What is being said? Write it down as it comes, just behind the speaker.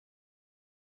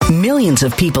Millions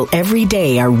of people every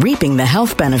day are reaping the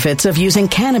health benefits of using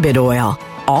cannabis oil,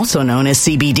 also known as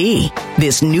CBD.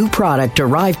 This new product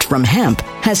derived from hemp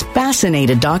has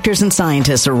fascinated doctors and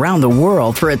scientists around the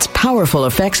world for its powerful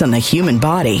effects on the human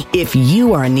body. If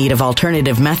you are in need of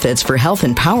alternative methods for health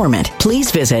empowerment, please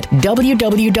visit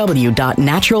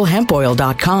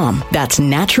www.naturalhempoil.com. That's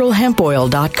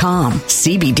naturalhempoil.com.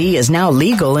 CBD is now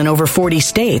legal in over 40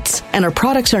 states, and our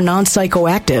products are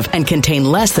non-psychoactive and contain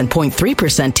less than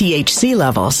 0.3% THC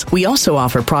levels. We also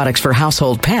offer products for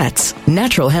household pets.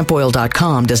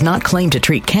 Naturalhempoil.com does not claim to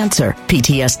treat cancer,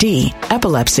 PTSD,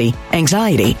 epilepsy,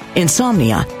 anxiety,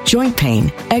 insomnia, joint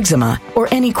pain, eczema, or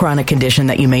any chronic condition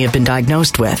that you may have been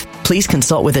diagnosed with. Please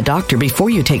consult with a doctor before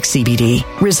you take CBD.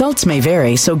 Results may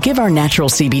vary, so give our natural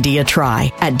CBD a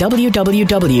try at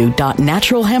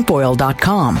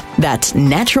www.naturalhempoil.com. That's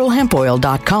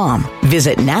naturalhempoil.com.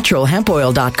 Visit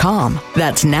naturalhempoil.com.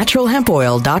 That's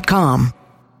naturalhempoil.com.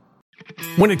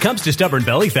 When it comes to stubborn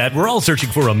belly fat, we're all searching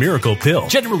for a miracle pill.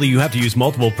 Generally, you have to use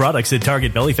multiple products that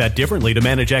target belly fat differently to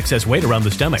manage excess weight around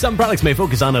the stomach. Some products may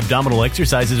focus on abdominal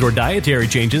exercises or dietary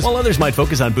changes, while others might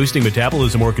focus on boosting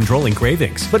metabolism or controlling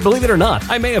cravings. But believe it or not,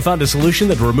 I may have found a solution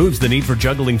that removes the need for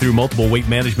juggling through multiple weight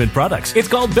management products. It's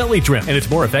called Belly Trim, and it's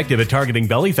more effective at targeting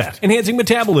belly fat, enhancing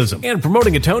metabolism, and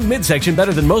promoting a toned midsection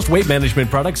better than most weight management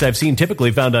products I've seen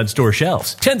typically found on store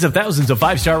shelves. Tens of thousands of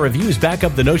 5-star reviews back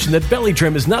up the notion that Belly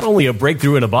Trim is not only a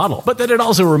breakthrough in a bottle, but that it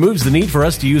also removes the need for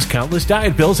us to use countless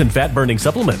diet pills and fat-burning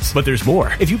supplements. But there's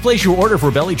more. If you place your order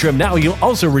for Belly Trim now, you'll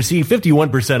also receive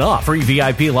 51% off, free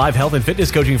VIP live health and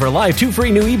fitness coaching for life, 2 free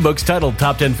new ebooks titled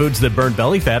Top 10 Foods That Burn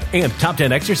Belly Fat and Top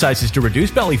 10 Exercises to Reduce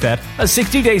Belly Fat, a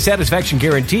 60-day satisfaction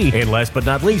guarantee, and last but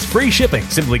not least, free shipping.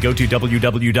 Simply go to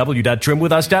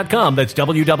www.trimwithus.com. That's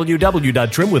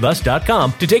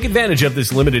www.trimwithus.com to take advantage of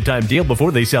this limited time deal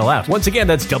before they sell out. Once again,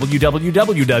 that's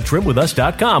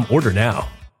www.trimwithus.com. Order now.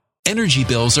 Energy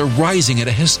bills are rising at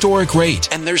a historic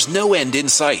rate, and there's no end in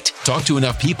sight. Talk to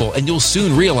enough people, and you'll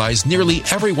soon realize nearly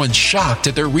everyone's shocked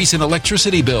at their recent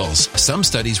electricity bills. Some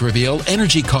studies reveal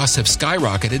energy costs have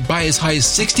skyrocketed by as high as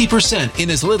 60%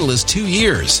 in as little as 2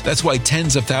 years. That's why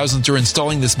tens of thousands are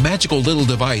installing this magical little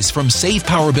device from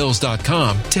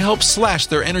SavePowerBills.com to help slash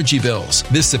their energy bills.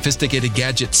 This sophisticated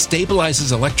gadget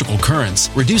stabilizes electrical currents,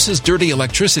 reduces dirty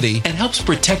electricity, and helps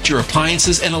protect your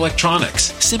appliances and electronics.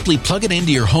 Simply plug it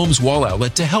into your home's wall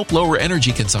outlet to help lower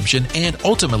energy consumption and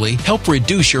ultimately help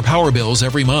reduce your power bills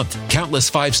every month.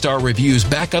 Countless 5-star reviews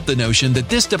back up the notion that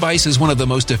this device is one of the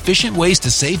most efficient ways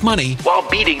to save money while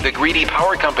beating the greedy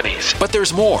power companies. But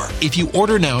there's more. If you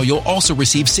order now, you'll also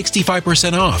receive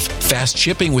 65% off, fast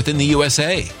shipping within the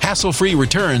USA, hassle-free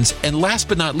returns, and last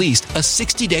but not least, a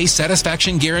 60-day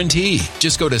satisfaction guarantee.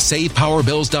 Just go to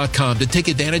SavePowerBills.com to take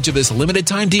advantage of this limited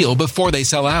time deal before they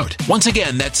sell out. Once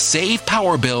again, that's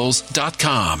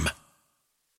SavePowerBills.com.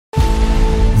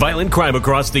 Violent crime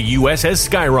across the U.S. has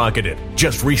skyrocketed.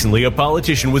 Just recently, a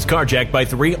politician was carjacked by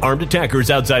 3 armed attackers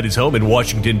outside his home in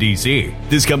Washington, D.C.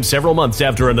 This comes several months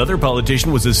after another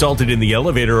politician was assaulted in the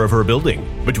elevator of her building.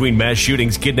 Between mass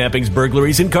shootings, kidnappings,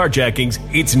 burglaries, and carjackings,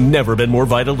 it's never been more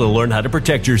vital to learn how to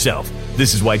protect yourself.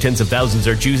 This is why tens of thousands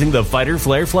are choosing the Fighter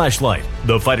Flare flashlight.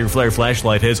 The Fighter Flare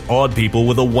flashlight has awed people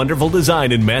with a wonderful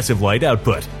design and massive light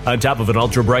output. On top of an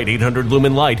ultra-bright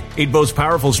 800-lumen light, it boasts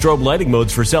powerful strobe lighting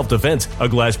modes for self-defense, a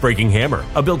glass-breaking hammer,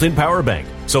 a built-in power bank,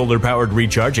 solar-powered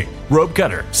recharging, rope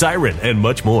cutter, siren, and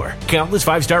much more. Countless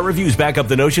 5-star reviews back up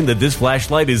the notion that this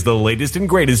flashlight is the latest and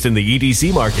greatest in the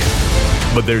EDC market.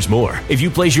 But there's more. If you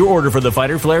place your order for the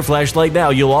Fighter Flare flashlight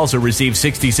now, you'll also receive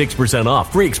 66%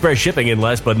 off, free express shipping, and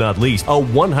last but not least, a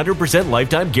 100%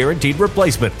 lifetime guaranteed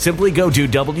replacement. Simply go to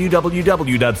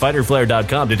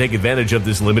www.fighterflare.com to take advantage of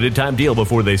this limited time deal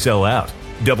before they sell out.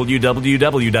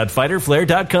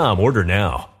 www.fighterflare.com. Order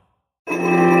now.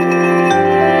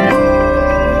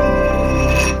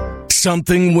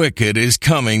 Something wicked is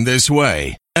coming this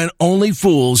way, and only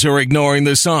fools are ignoring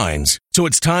the signs. So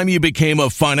it's time you became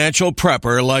a financial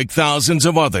prepper like thousands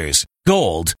of others.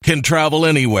 Gold can travel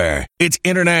anywhere. It's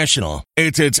international.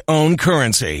 It's its own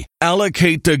currency.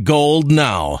 Allocate to gold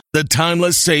now, the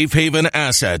timeless safe haven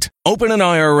asset. Open an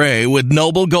IRA with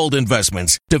Noble Gold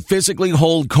Investments to physically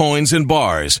hold coins and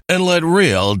bars and let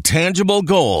real, tangible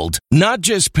gold, not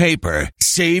just paper,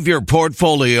 Save your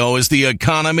portfolio as the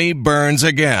economy burns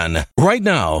again. Right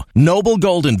now, Noble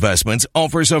Gold Investments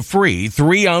offers a free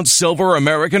 3-ounce silver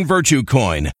American Virtue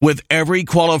coin with every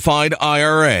qualified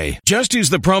IRA. Just use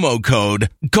the promo code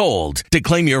GOLD to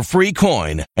claim your free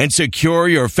coin and secure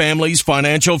your family's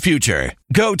financial future.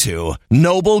 Go to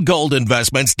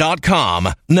noblegoldinvestments.com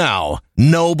now.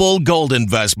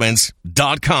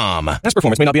 noblegoldinvestments.com. Past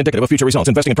performance may not be indicative of future results.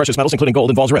 Investing in precious metals, including gold,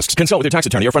 involves risks. Consult with your tax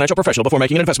attorney or financial professional before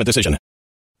making an investment decision.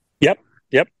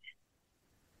 Yep.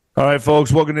 All right,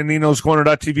 folks, welcome to Nino's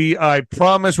Corner.tv. I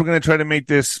promise we're going to try to make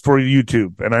this for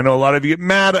YouTube. And I know a lot of you get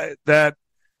mad that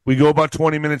we go about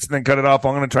 20 minutes and then cut it off.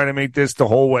 I'm going to try to make this the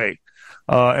whole way.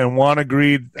 And Juan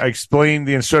agreed. I explained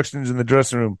the instructions in the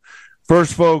dressing room.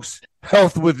 First, folks,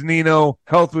 health with Nino.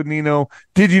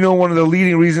 Did you know one of the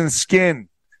leading reasons skin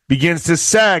begins to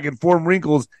sag and form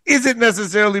wrinkles isn't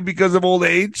necessarily because of old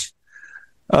age,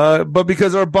 but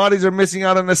because our bodies are missing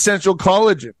out on essential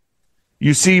collagen?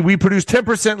 You see, we produce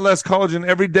 10% less collagen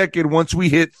every decade once we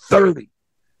hit 30.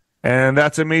 And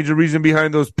that's a major reason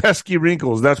behind those pesky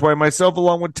wrinkles. That's why myself,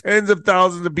 along with tens of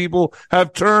thousands of people,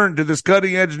 have turned to this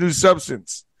cutting-edge new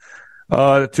substance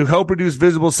to help reduce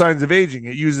visible signs of aging.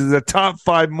 It uses the top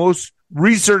 5 most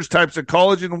researched types of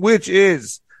collagen, which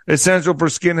is essential for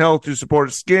skin health to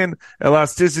support skin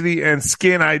elasticity and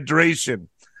skin hydration.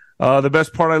 The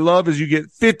best part I love is you get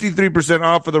 53%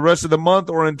 off for the rest of the month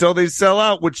or until they sell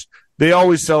out, which they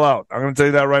always sell out. I'm going to tell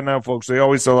you that right now, folks. They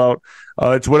always sell out.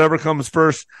 It's whatever comes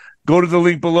first. Go to the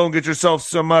link below and get yourself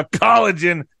some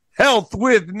collagen health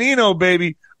with Nino,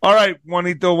 baby. All right,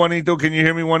 Juanito, can you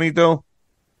hear me, Juanito?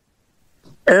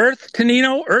 Earth to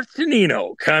Nino.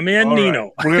 Come in, all Nino.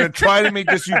 Right. We're going to try to make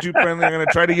this YouTube friendly. I'm going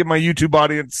to try to give my YouTube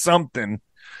audience something.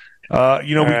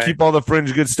 We keep all the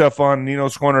fringe good stuff on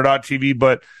Nino's Corner.tv,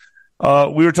 but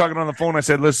we were talking on the phone. I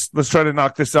said, let's try to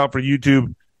knock this out for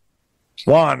YouTube.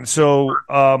 Juan, so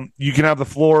you can have the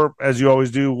floor as you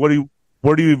always do. Where do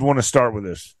you even want to start with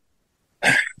this?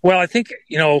 Well, I think,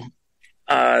 there's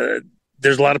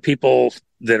a lot of people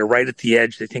that are right at the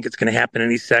edge. They think it's going to happen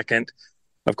any second.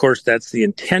 Of course, that's the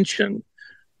intention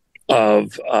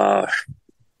of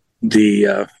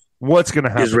the what's going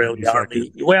to happen Israeli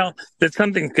army. Well, that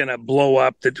something's going to blow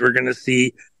up, that we're going to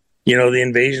see, the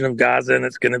invasion of Gaza, and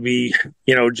it's going to be,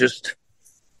 just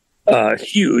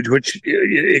huge, which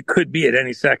it could be at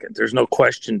any second. There's no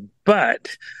question.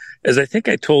 But as I think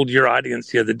I told your audience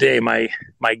the other day, my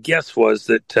guess was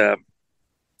that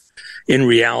in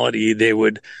reality they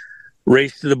would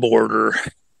race to the border,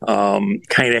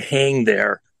 kind of hang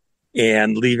there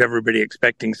and leave everybody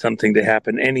expecting something to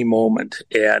happen any moment.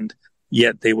 And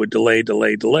yet they would delay.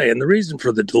 And the reason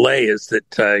for the delay is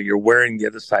that you're wearing the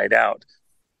other side out.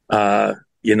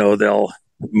 They'll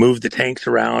move the tanks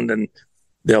around and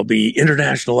there'll be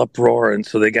international uproar. And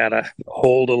so they got to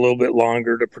hold a little bit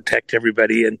longer to protect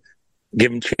everybody and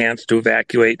give them a chance to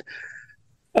evacuate.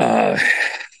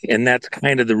 And that's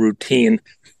kind of the routine.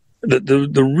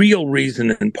 The real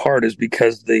reason in part is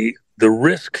because the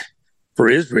risk for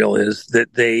Israel is that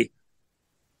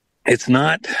it's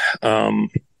not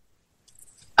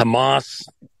Hamas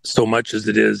so much as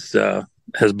it is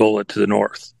Hezbollah to the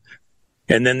north.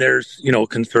 And then there's,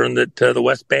 concern that the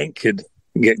West Bank could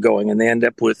get going, and they end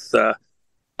up with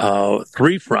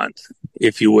 3 fronts,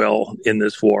 if you will, in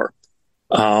this war.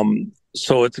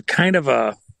 So it's a kind of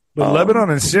a... But Lebanon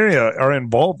and Syria are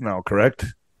involved now, correct?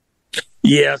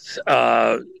 Yes.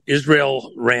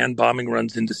 Israel ran bombing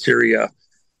runs into Syria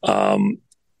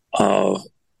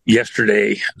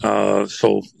yesterday,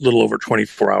 so a little over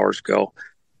 24 hours ago.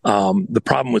 The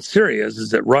problem with Syria is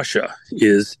that Russia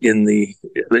is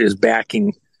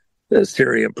backing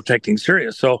Syria and protecting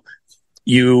Syria. So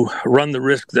you run the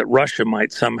risk that Russia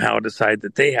might somehow decide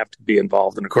that they have to be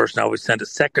involved. And of course, now we sent a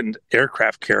second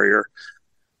aircraft carrier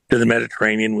to the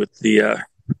Mediterranean with the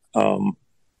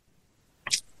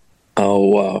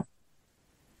So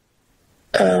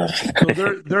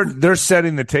they're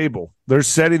setting the table. They're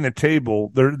setting the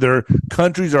table. Their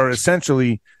countries are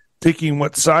essentially picking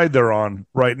what side they're on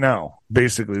right now.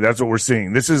 Basically, that's what we're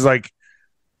seeing. This is like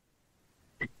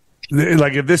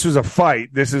if this was a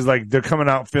fight, this is like they're coming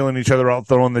out, feeling each other out,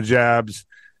 throwing the jabs.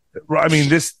 I mean,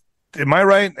 am I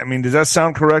right? I mean, does that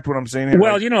sound correct what I'm saying here?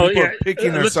 Well,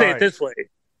 picking their let's say it this way.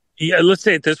 Yeah, let's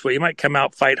say it this way. You might come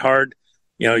out, fight hard.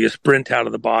 You sprint out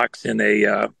of the box in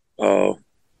a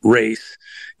race,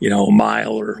 a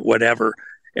mile or whatever,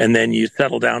 and then you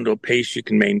settle down to a pace you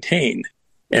can maintain.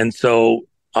 And so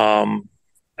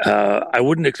I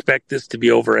wouldn't expect this to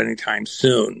be over anytime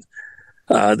soon.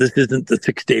 This isn't the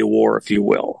 6-day war, if you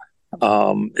will.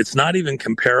 It's not even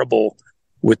comparable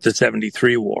with the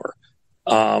 73 war.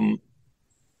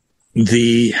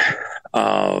 the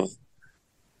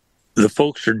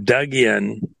folks are dug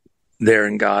in there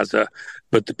in Gaza,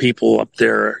 but the people up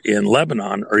there in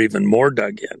Lebanon are even more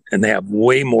dug in, and they have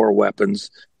way more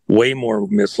weapons, way more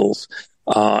missiles,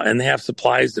 and they have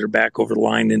supplies that are back over the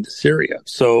line into Syria.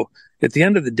 So at the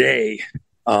end of the day,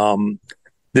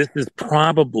 this is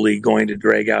probably going to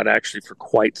drag out actually for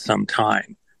quite some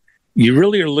time. You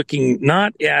really are looking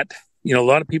not at, a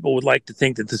lot of people would like to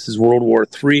think that this is World War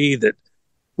III, that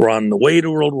we're on the way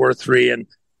to World War III, and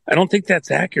I don't think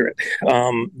that's accurate.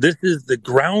 This is the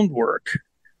groundwork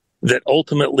that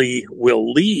ultimately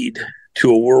will lead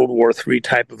to a World War III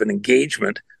type of an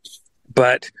engagement.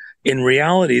 But in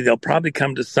reality, they'll probably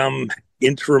come to some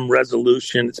interim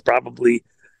resolution. It's probably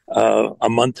a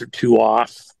month or two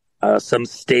off, some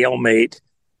stalemate,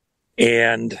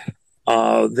 and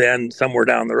then somewhere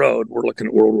down the road, we're looking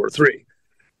at World War III.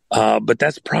 But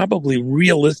that's probably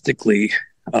realistically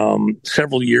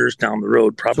several years down the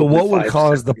road. Probably. So what would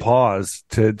cause the pause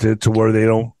to where they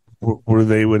don't, where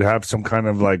they would have some kind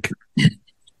of like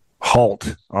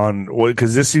halt on?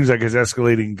 Because this seems like it's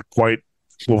escalating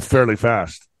fairly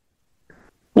fast.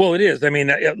 Well, it is. I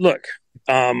mean, look,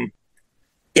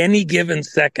 any given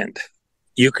second,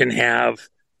 you can have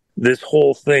this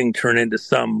whole thing turn into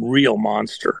some real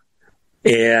monster,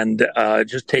 and it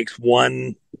just takes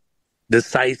one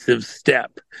decisive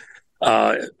step.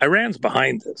 Iran's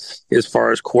behind this as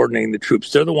far as coordinating the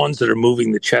troops. They're the ones that are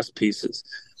moving the chess pieces.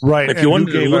 Right. If you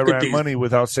wanted to look at money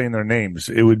without saying their names,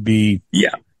 it would be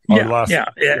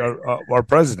our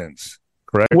presidents,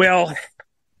 correct? Well,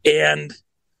 and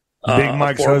Big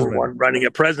Mike's husband one running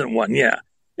a present one, yeah.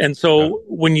 And so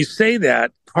when you say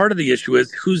that, part of the issue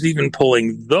is who's even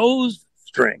pulling those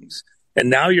strings. And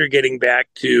now you're getting back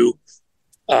to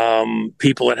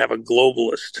people that have a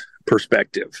globalist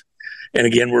perspective. And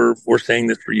again, we're saying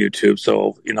this for YouTube,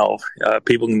 so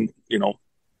people can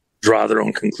draw their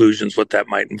own conclusions what that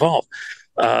might involve.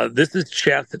 This is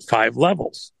chess at 5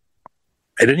 levels.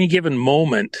 At any given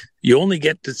moment, you only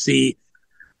get to see.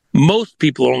 Most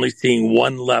people are only seeing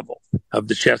one level of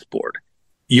the chessboard.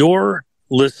 Your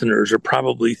listeners are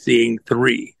probably seeing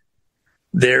 3.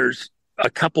 There's a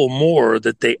couple more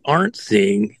that they aren't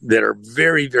seeing that are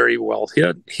very, very well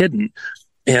hidden.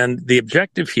 And the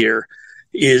objective here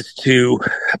is to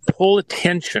pull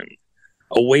attention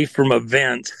away from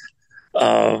events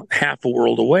half a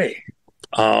world away.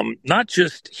 Not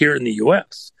just here in the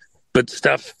U.S., but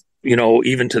stuff,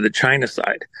 even to the China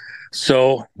side.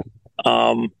 So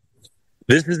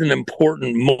this is an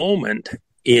important moment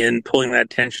in pulling that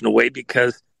attention away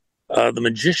because the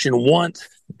magician wants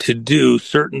to do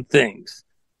certain things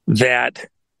that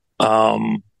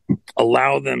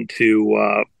allow them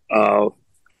to,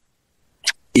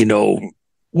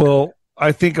 Well,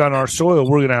 I think on our soil,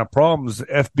 we're going to have problems. The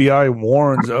FBI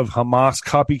warns of Hamas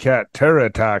copycat terror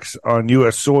attacks on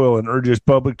U.S. soil and urges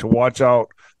public to watch out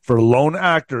for lone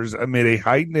actors amid a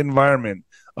heightened environment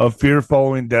of fear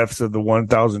following deaths of the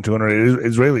 1,200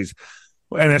 Israelis.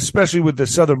 And especially with the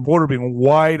southern border being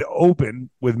wide open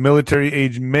with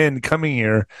military-aged men coming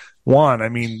here. Juan, I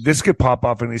mean, this could pop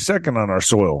off any second on our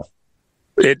soil.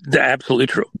 It's absolutely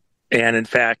true. And in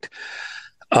fact,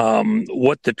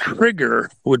 what the trigger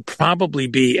would probably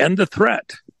be, and the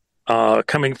threat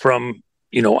coming from,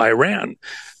 Iran.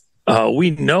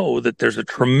 We know that there's a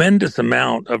tremendous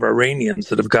amount of Iranians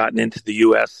that have gotten into the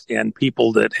U.S. and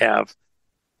people that have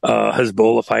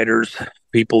Hezbollah fighters,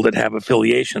 people that have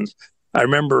affiliations. I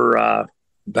remember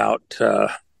about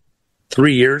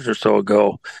 3 years or so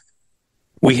ago,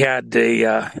 we had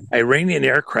a Iranian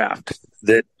aircraft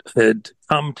that had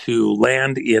come to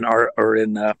land in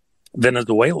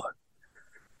Venezuela,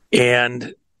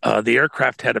 and the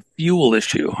aircraft had a fuel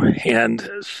issue, and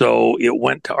so it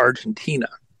went to Argentina.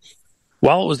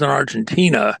 While it was in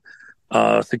Argentina,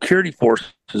 security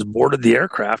forces boarded the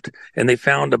aircraft, and they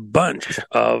found a bunch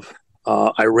of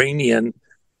Iranian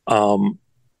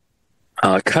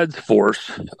Quds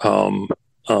Force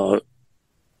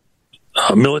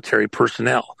military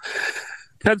personnel.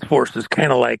 Quds Force is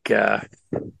kind of like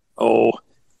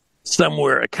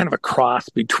somewhere kind of a cross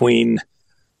between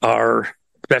our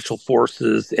special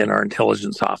forces and our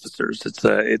intelligence officers.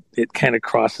 It kind of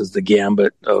crosses the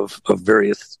gambit of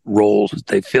various roles that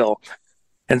they fill.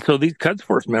 And so these Quds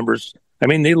Force members, I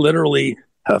mean, they literally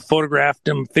photographed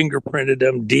them, fingerprinted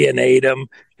them, DNA'd them,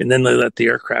 and then they let the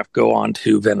aircraft go on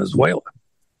to Venezuela.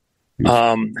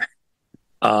 There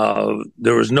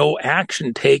was no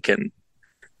action taken,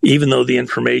 even though the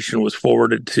information was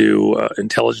forwarded to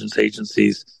intelligence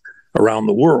agencies around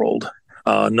the world.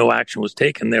 No action was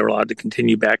taken. They were allowed to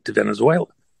continue back to Venezuela.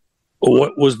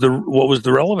 What was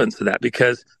the relevance of that?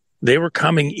 Because they were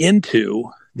coming into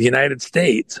the United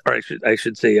States, or I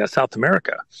should say South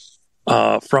America,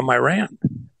 from Iran.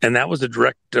 And that was a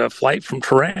direct flight from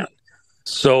Tehran.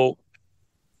 So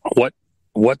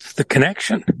what's the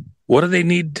connection? What do they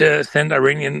need to send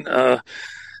Iranian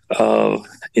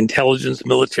intelligence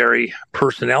military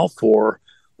personnel for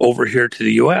over here to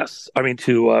the U.S.? I mean,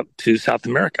 to South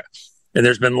America. And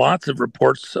there's been lots of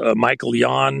reports. Michael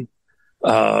Yon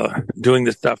doing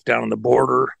this stuff down on the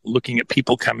border, looking at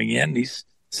people coming in. He's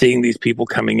seeing these people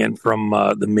coming in from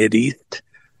the Mideast,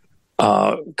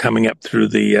 coming up through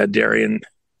the Darien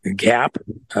Gap,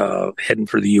 heading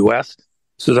for the U.S.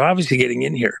 So they're obviously getting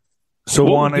in here. So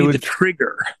what would be the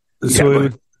trigger? So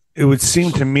it would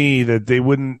seem to me that they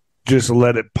wouldn't just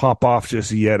let it pop off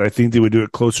just yet. I think they would do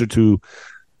it closer to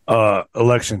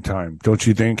election time. Don't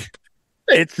you think?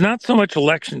 It's not so much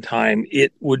election time.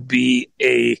 It would be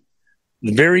a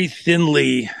very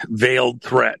thinly veiled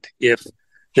threat if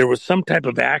there was some type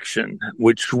of action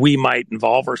which we might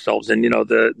involve ourselves in. You know,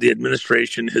 the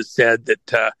administration has said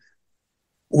that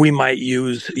we might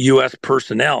use U.S.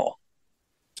 personnel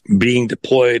being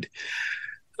deployed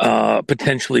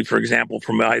potentially, for example,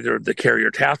 from either of the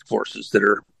carrier task forces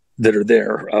that are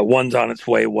there. One's on its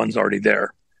way, one's already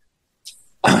there.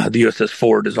 The USS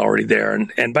Ford is already there.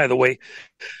 And by the way,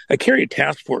 a carrier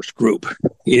task force group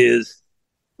is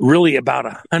really about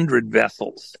 100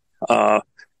 vessels,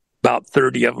 about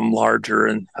 30 of them larger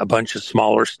and a bunch of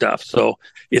smaller stuff. So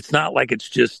it's not like it's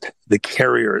just the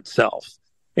carrier itself.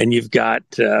 And you've got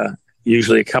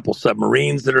usually a couple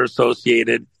submarines that are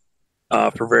associated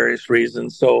for various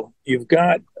reasons. So you've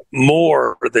got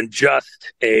more than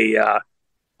just the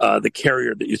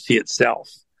carrier that you see itself.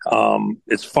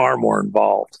 It's far more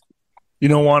involved. You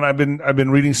know, Juan, I've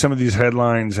been reading some of these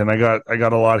headlines, and I got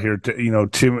a lot here.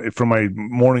 Tim, from my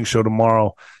morning show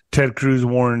tomorrow, Ted Cruz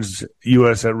warns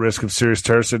U.S. at risk of serious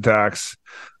terrorist attacks.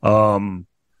 Then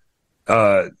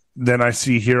I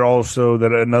see here also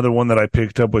that another one that I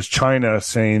picked up was China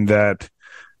saying that,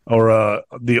 or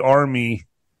the Army.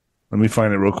 Let me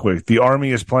find it real quick. The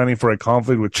Army is planning for a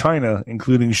conflict with China,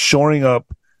 including shoring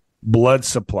up blood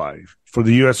supply. For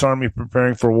the U.S. Army,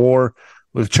 preparing for war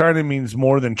with China means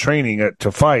more than training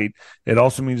to fight. It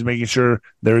also means making sure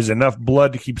there is enough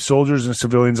blood to keep soldiers and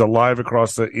civilians alive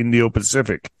across the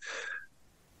Indo-Pacific.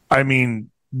 I mean,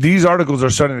 these articles are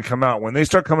starting to come out. When they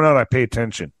start coming out, I pay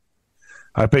attention.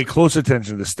 I pay close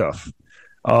attention to this stuff.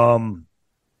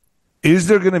 Is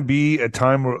there going to be a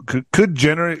time where could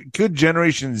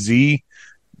Generation Z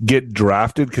get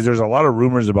drafted? Because there's a lot of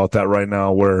rumors about that right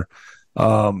now where,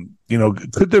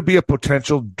 could there be a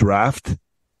potential draft?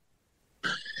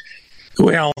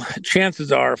 Well,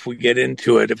 chances are if we get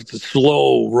into it, if it's a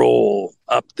slow roll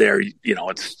up there,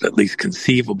 it's at least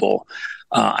conceivable.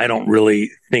 I don't really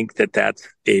think that that's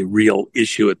a real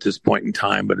issue at this point in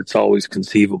time, but it's always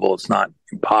conceivable. It's not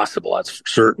impossible, that's for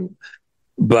certain.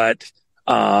 But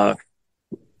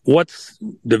what's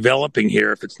developing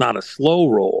here, if it's not a slow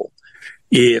roll,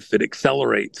 if it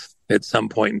accelerates at some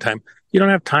point in time, you don't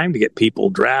have time to get people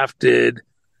drafted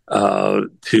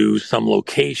to some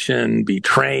location, be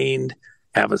trained,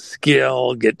 have a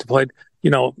skill, get deployed.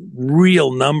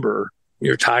 Real number,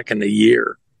 you're talking a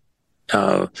year.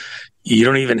 You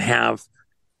don't even have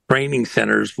training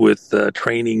centers with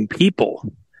training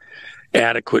people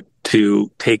adequate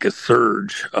to take a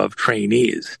surge of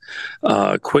trainees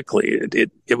quickly.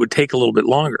 It would take a little bit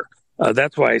longer.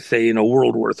 That's why I say,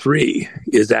 World War III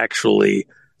is actually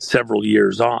several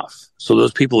years off. So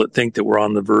those people that think that we're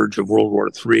on the verge of World War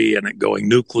III and it going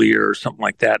nuclear or something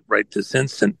like that right this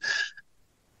instant,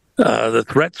 the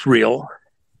threat's real.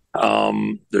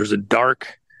 There's a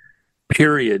dark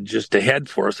period just ahead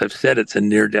for us. I've said it's a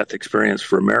near-death experience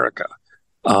for America.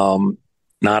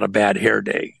 Not a bad hair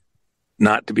day.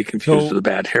 Not to be confused with a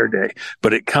bad hair day.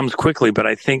 But it comes quickly. But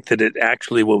I think that it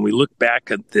actually, when we look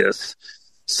back at this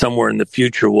somewhere in the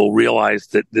future, we'll realize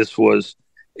that this was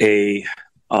a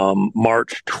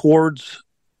march towards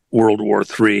World War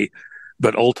III,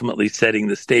 but ultimately setting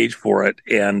the stage for it.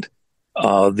 And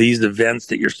these events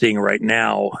that you're seeing right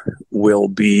now will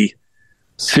be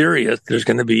serious. There's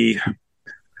going to be,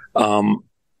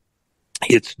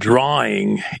 it's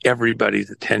drawing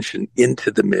everybody's attention into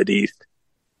the Mideast,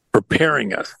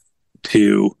 preparing us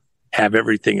to have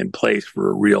everything in place for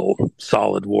a real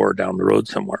solid war down the road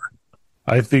somewhere.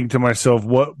 I think to myself,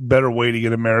 what better way to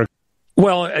get America?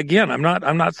 Well, again, I'm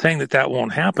not saying that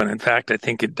won't happen. In fact, I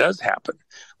think it does happen.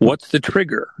 What's the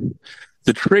trigger?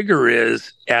 The trigger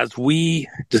is as we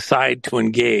decide to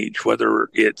engage, whether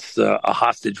it's a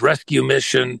hostage rescue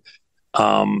mission.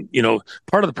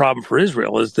 Part of the problem for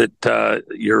Israel is that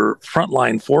your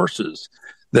frontline forces,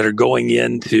 that are going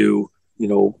into,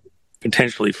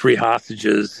 potentially free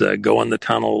hostages, go in the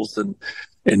tunnels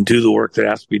and do the work that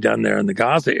has to be done there in the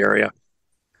Gaza area.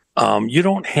 You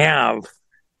don't have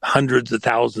hundreds of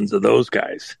thousands of those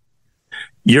guys.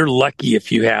 You're lucky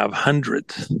if you have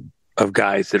hundreds of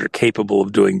guys that are capable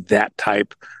of doing that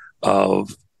type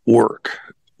of work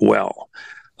well.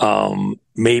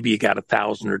 Maybe you got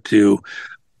 1,000 or 2,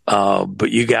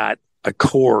 but you got a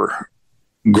core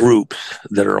groups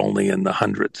that are only in the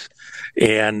hundreds.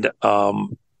 And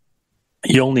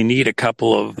you only need a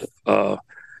couple of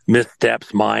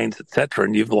missteps, mines, etc.,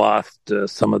 and you've lost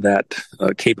some of that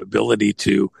capability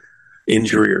to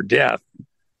injury or death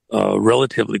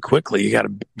relatively quickly. You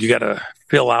got to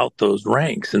fill out those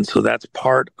ranks, and so that's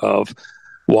part of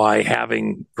why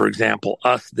having, for example,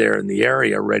 us there in the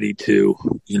area ready to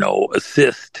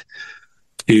assist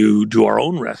to do our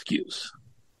own rescues,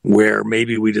 where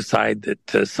maybe we decide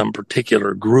that some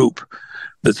particular group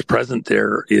that's present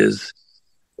there is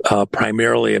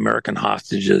primarily American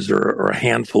hostages or a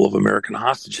handful of American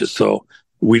hostages. So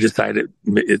we decided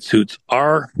it suits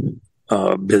our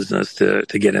business to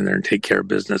get in there and take care of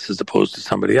business as opposed to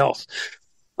somebody else.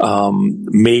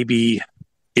 Maybe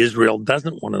Israel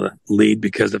doesn't want to lead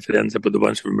because if it ends up with a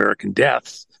bunch of American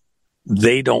deaths,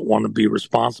 they don't want to be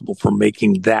responsible for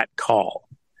making that call.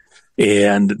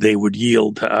 And they would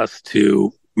yield to us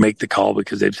to make the call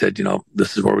because they've said,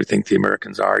 this is where we think the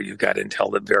Americans are. You've got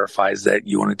intel that verifies that.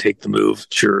 You want to take the move?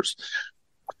 Sure.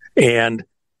 And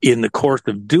in the course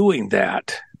of doing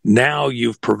that, now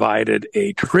you've provided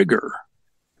a trigger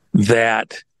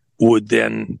that would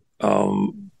then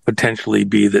potentially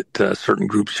be that certain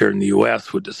groups here in the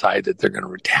U.S. would decide that they're going to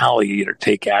retaliate or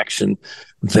take action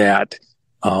that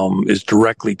is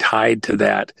directly tied to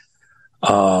that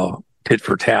tit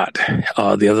for tat.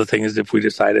 The other thing is if we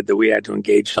decided that we had to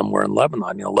engage somewhere in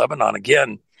Lebanon, Lebanon,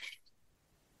 again,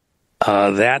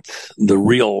 that's the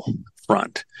real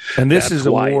front. And this is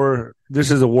a war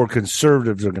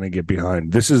conservatives are going to get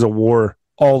behind. This is a war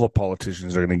all the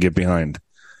politicians are going to get behind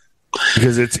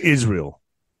because it's Israel.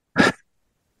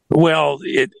 Well,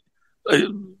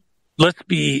 let's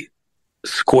be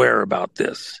square about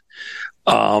this.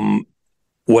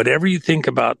 Whatever you think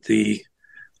about the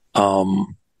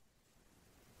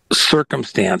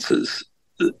circumstances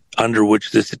under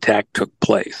which this attack took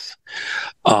place,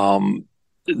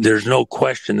 there's no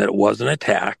question that it was an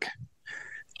attack.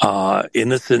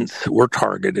 Innocents were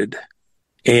targeted,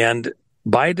 and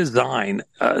by design,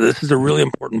 this is a really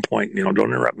important point. Don't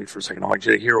interrupt me for a second. I want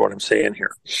you to hear what I'm saying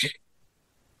here.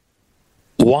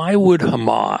 Why would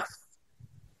Hamas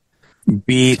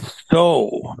be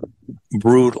so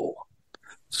brutal,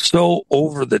 so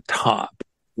over the top?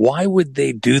 Why would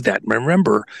they do that?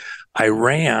 Remember,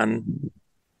 Iran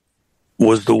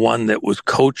was the one that was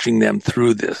coaching them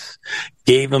through this,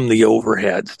 gave them the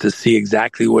overheads to see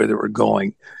exactly where they were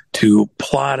going, to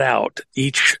plot out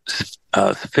each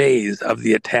phase of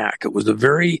the attack. It was a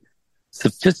very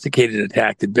sophisticated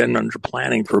attack that had been under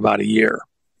planning for about a year.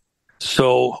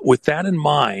 So with that in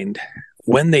mind,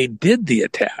 when they did the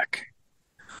attack,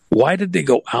 why did they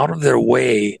go out of their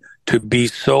way to be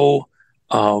so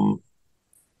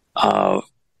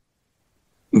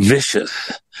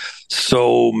vicious,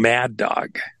 so mad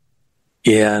dog,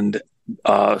 and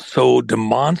so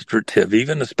demonstrative,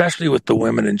 even especially with the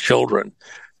women and children?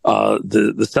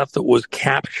 The stuff that was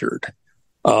captured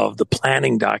of the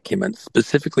planning documents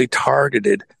specifically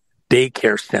targeted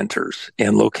daycare centers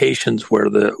and locations where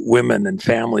the women and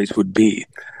families would be.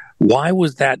 Why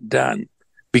was that done?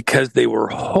 Because they were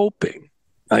hoping.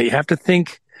 Now you have to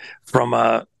think from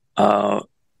an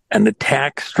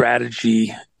attack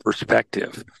strategy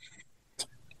perspective.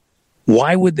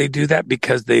 Why would they do that?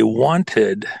 Because they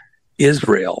wanted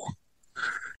Israel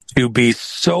to be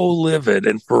so livid,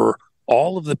 and for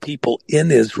all of the people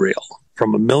in Israel,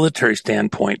 from a military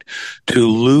standpoint, to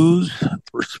lose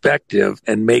perspective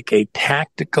and make a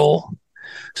tactical,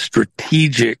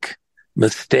 strategic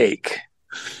mistake,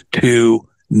 to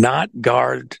not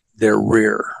guard their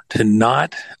rear, to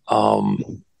not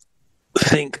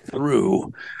think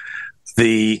through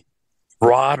the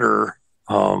broader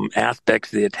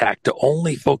aspects of the attack, to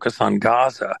only focus on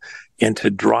Gaza and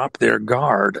to drop their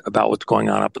guard about what's going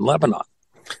on up in Lebanon.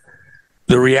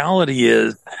 The reality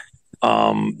is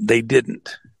they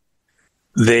didn't.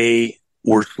 They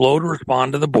were slow to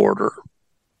respond to the border.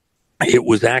 It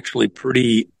was actually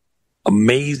pretty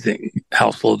amazing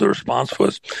how slow the response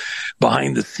was.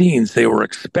 Behind the scenes, they were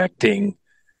expecting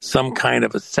some kind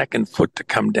of a second foot to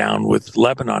come down, with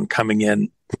Lebanon coming in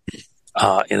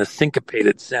a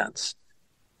syncopated sense.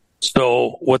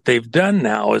 So what they've done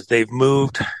now is they've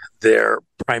moved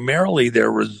primarily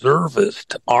their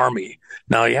reservist army.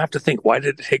 Now you have to think, why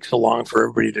did it take so long for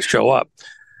everybody to show up?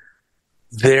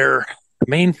 Their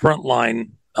main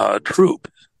frontline troops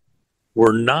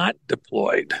were not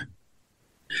deployed,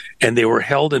 and they were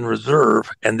held in reserve,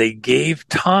 and they gave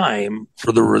time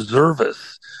for the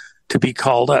reservists to be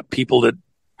called up, people that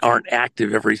aren't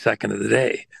active every second of the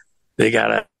day. They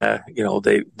got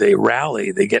they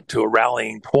rally, they get to a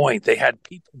rallying point. They had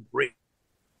people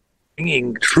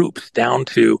bringing troops down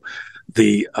to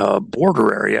the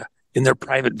border area in their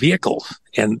private vehicles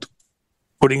and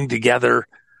putting together,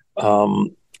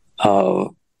 carpools,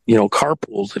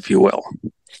 if you will.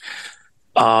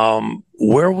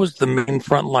 Where was the main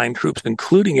frontline troops,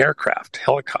 including aircraft,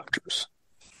 helicopters?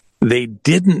 They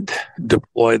didn't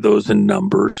deploy those in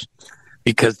numbers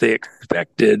because they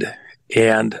expected,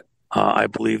 and I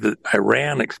believe that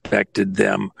Iran expected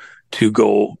them to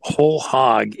go whole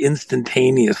hog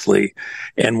instantaneously.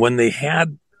 And when they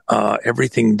had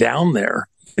everything down there,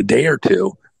 a day or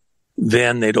two,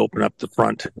 then they'd open up the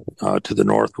front to the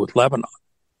north with Lebanon.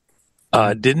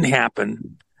 Didn't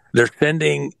happen. They're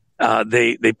sending,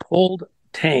 they pulled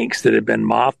tanks that had been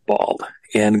mothballed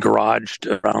and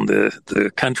garaged around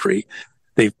the country.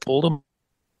 They've pulled them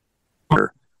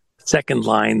under second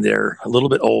line. They're a little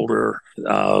bit older.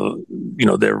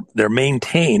 They're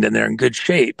maintained and they're in good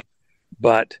shape,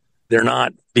 but they're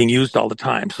not being used all the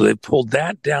time. So they've pulled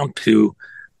that down to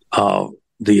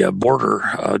the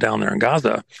border down there in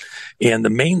Gaza. And the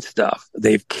main stuff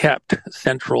they've kept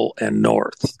central and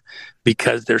north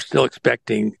because they're still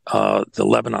expecting the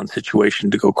Lebanon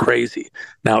situation to go crazy.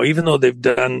 Now, even though they've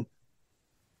done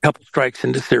a couple strikes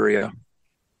into Syria,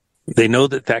 they know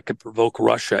that could provoke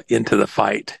Russia into the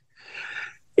fight.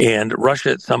 And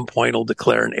Russia at some point will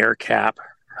declare an air cap.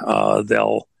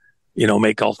 They'll,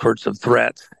 make all sorts of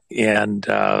threats. And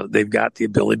they've got the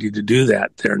ability to do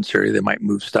that there in Syria. They might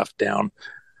move stuff down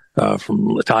from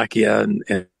Latakia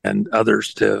and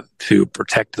others to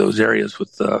protect those areas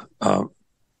with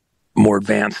more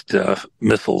advanced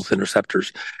missiles,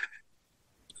 interceptors.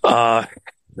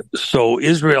 So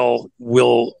Israel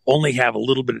will only have a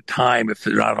little bit of time, if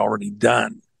they're not already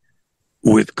done,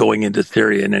 with going into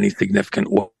Syria in any significant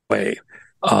way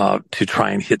to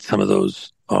try and hit some of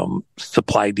those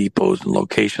supply depots and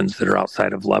locations that are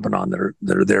outside of Lebanon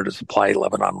that are there to supply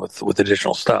Lebanon with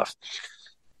additional stuff.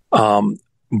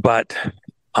 But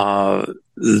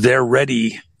they're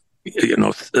ready.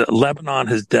 Lebanon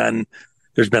has done.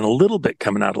 There's been a little bit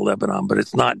coming out of Lebanon, but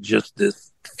it's not just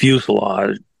this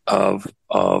fuselage of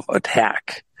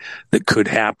attack that could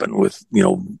happen with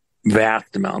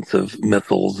vast amounts of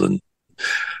missiles and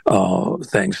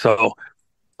things. So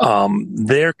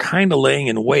they're kind of laying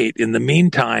in wait. In the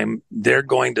meantime, they're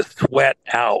going to sweat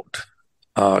out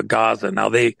Gaza. Now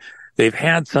they've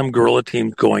had some guerrilla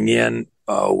teams going in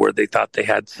where they thought they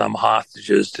had some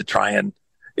hostages to try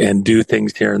and do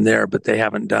things here and there, but they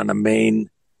haven't done a main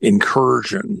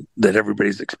incursion that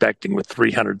everybody's expecting with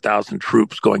 300,000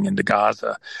 troops going into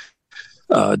Gaza,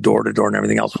 door to door and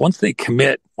everything else. Once they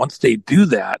do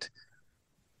that,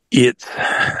 it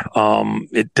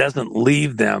doesn't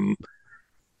leave them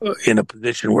in a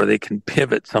position where they can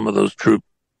pivot some of those troops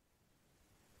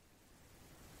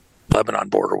Lebanon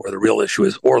border, where the real issue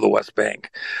is, or the West Bank.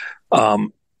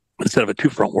 Instead of a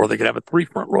two-front war, they could have a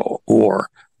three-front war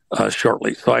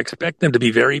shortly. So I expect them to be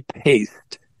very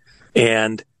paced,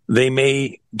 and they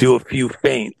may do a few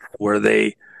feints where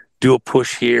they do a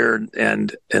push here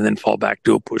and then fall back,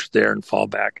 do a push there and fall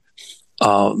back.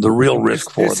 The real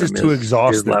risk for them is too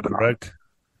exhausting, Lebanon. Right?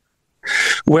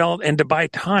 Well, and to buy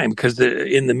time, because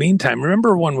in the meantime,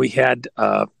 remember when we had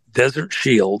Desert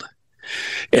Shield,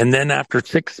 and then after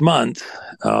 6 months,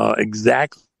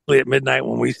 exactly at midnight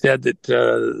when we said that,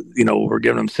 we're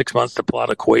giving them 6 months to pull out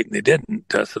of Kuwait, and they didn't,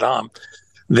 Saddam,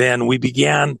 then we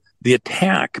began the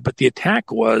attack. But the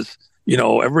attack was,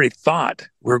 everybody thought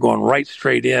we were going right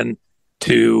straight in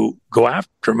to go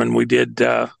after them, and we did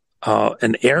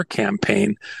an air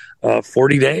campaign,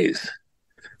 40 days.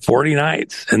 40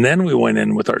 nights. And then we went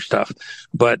in with our stuff.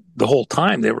 But the whole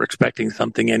time they were expecting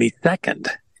something any second.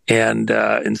 And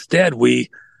instead we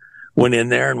went in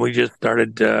there and we just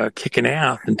started kicking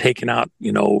ass and taking out,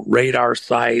 radar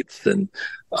sites and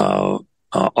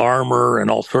armor and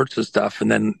all sorts of stuff.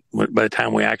 And then by the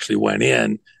time we actually went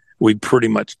in, we pretty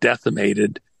much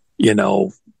decimated,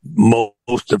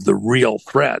 most of the real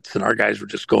threats. And our guys were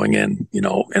just going in, in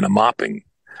a mopping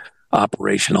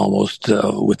operation almost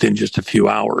within just a few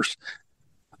hours.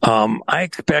 I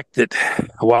expect that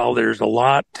while there's a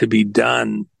lot to be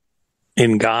done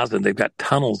in Gaza, they've got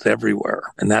tunnels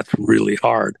everywhere, and that's really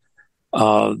hard.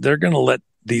 They're going to let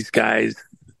these guys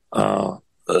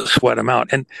sweat them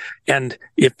out. And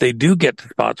if they do get to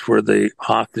spots where the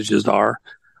hostages are,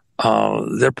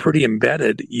 they're pretty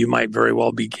embedded. You might very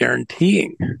well be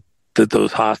guaranteeing that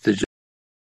those hostages.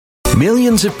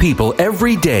 Millions of people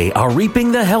every day are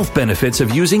reaping the health benefits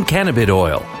of using cannabis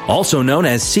oil, also known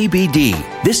as CBD.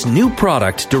 This new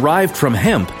product derived from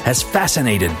hemp has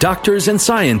fascinated doctors and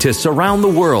scientists around the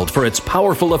world for its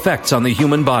powerful effects on the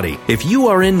human body. If you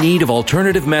are in need of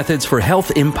alternative methods for health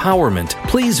empowerment,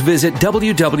 please visit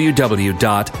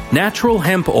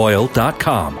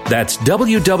www.naturalhempoil.com. That's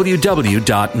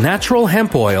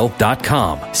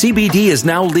www.naturalhempoil.com. CBD is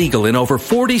now legal in over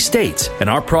 40 states, and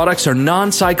our products are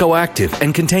non-psychoactive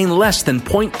and contain less than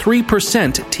 0.3%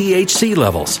 THC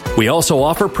levels. We also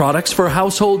offer products for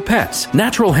household pets.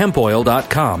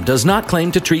 NaturalHempOil.com does not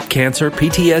claim to treat cancer,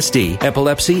 PTSD,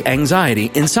 epilepsy, anxiety,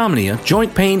 insomnia,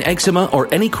 joint pain, eczema, or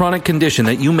any chronic condition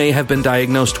that you may have been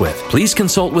diagnosed with. Please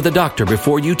consult with a doctor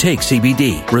before you take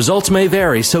CBD. Results may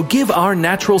vary, so give our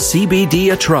natural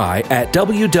CBD a try at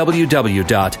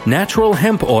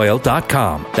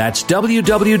www.naturalhempoil.com. That's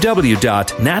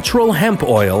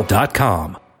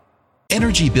www.naturalhempoil.com.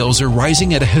 Energy bills are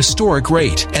rising at a historic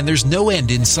rate, and there's no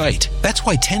end in sight. That's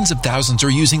why tens of thousands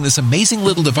are using this amazing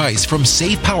little device from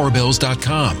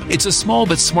SavePowerBills.com. It's a small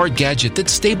but smart gadget that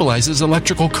stabilizes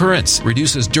electrical currents,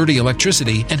 reduces dirty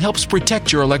electricity, and helps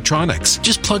protect your electronics.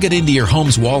 Just plug it into your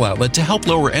home's wall outlet to help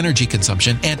lower energy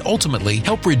consumption and ultimately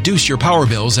help reduce your power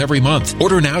bills every month.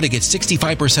 Order now to get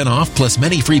 65% off plus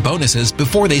many free bonuses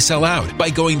before they sell out by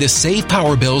going to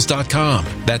SavePowerBills.com.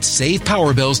 That's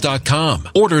SavePowerBills.com.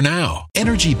 Order now.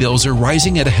 Energy bills are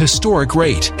rising at a historic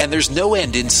rate, and there's no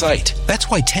end in sight.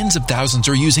 That's why tens of thousands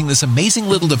are using this amazing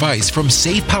little device from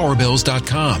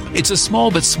SavePowerBills.com. It's a small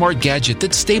but smart gadget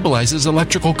that stabilizes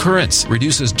electrical currents,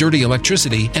 reduces dirty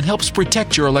electricity, and helps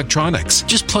protect your electronics.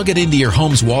 Just plug it into your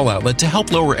home's wall outlet to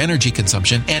help lower energy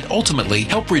consumption and ultimately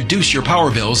help reduce your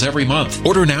power bills every month.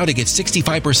 Order now to get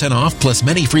 65% off plus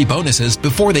many free bonuses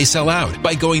before they sell out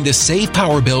by going to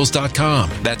SavePowerBills.com.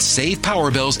 That's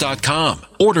SavePowerBills.com.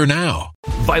 Order now.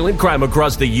 Violent crime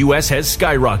across the U.S. has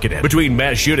skyrocketed. Between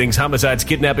mass shootings, homicides,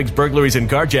 kidnappings, burglaries, and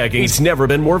carjackings, it's never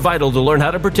been more vital to learn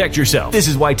how to protect yourself. This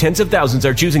is why tens of thousands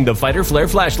are choosing the Fighter Flare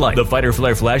flashlight. The Fighter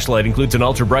Flare flashlight includes an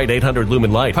ultra-bright 800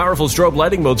 lumen light, powerful strobe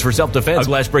lighting modes for self-defense, a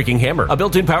glass-breaking hammer, a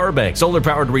built-in power bank,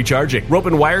 solar-powered recharging, rope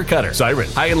and wire cutter, siren,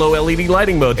 high and low LED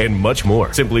lighting mode, and much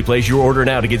more. Simply place your order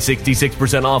now to get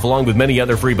 66% off along with many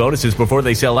other free bonuses before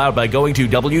they sell out by going to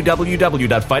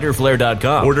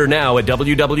www.fighterflare.com. Order now at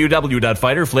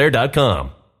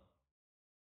www.fighterflare.com.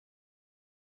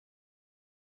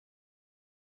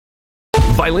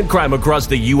 Violent crime across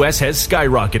the U.S. has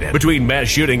skyrocketed. Between mass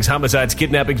shootings, homicides,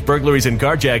 kidnappings, burglaries, and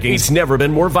carjackings, it's never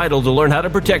been more vital to learn how to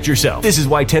protect yourself. This is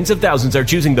why tens of thousands are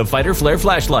choosing the Fighter Flare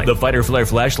flashlight. The Fighter Flare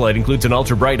flashlight includes an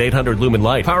ultra-bright 800 lumen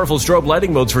light, powerful strobe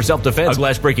lighting modes for self-defense, a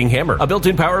glass-breaking hammer, a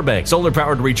built-in power bank,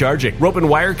 solar-powered recharging, rope and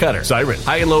wire cutter, siren,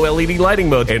 high and low LED lighting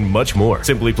mode, and much more.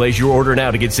 Simply place your order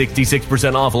now to get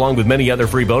 66% off along with many other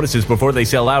free bonuses before they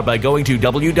sell out by going to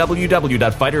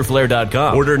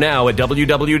www.fighterflare.com. Order now at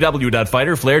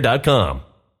www.fighterflare.com.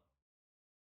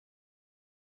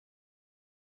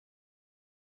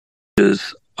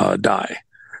 Die.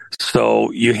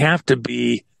 So you have to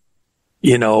be,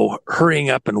 hurrying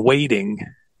up and waiting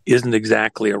isn't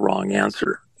exactly a wrong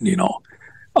answer, and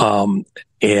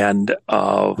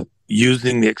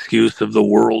using the excuse of the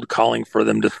world calling for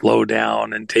them to slow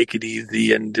down and take it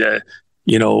easy and,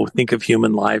 think of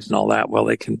human lives and all that. Well,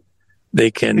 they can. I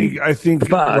think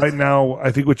right now,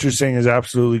 I think what you're saying is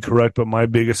absolutely correct, but my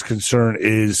biggest concern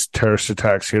is terrorist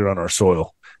attacks here on our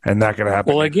soil, and that can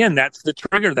happen. Well, again, that's the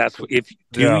trigger.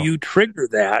 You trigger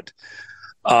that?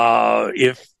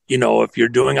 If you're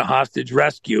doing a hostage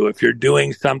rescue, if you're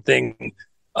doing something,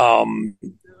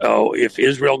 if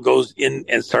Israel goes in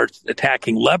and starts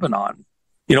attacking Lebanon,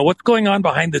 what's going on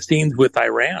behind the scenes with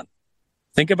Iran?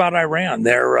 Think about Iran.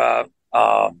 They're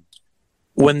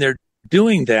when they're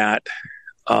doing that,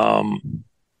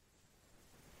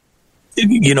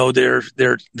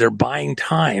 they're buying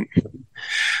time.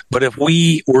 But if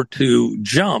we were to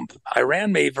jump,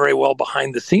 Iran may very well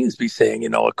behind the scenes be saying,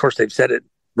 of course they've said it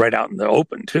right out in the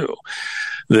open too,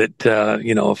 that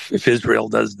if Israel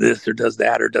does this or does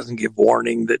that or doesn't give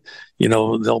warning, that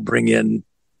they'll bring in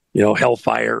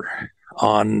hellfire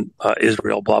on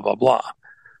Israel, blah blah blah.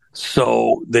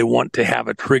 So they want to have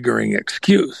a triggering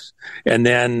excuse. And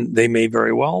then they may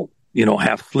very well,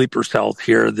 have sleeper cells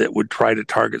here that would try to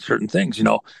target certain things.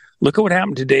 Look at what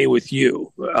happened today with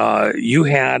you. You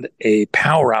had a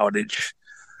power outage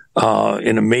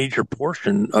in a major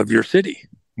portion of your city.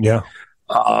 Yeah.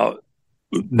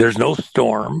 There's no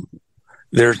storm.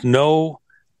 There's no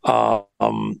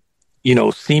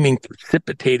seeming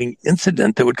precipitating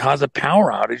incident that would cause a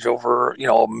power outage over,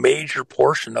 a major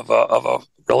portion of a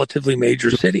relatively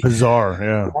major city. Bizarre,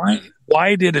 yeah.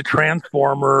 Why did a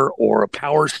transformer or a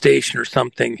power station or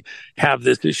something have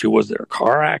this issue? Was there a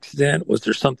car accident? Was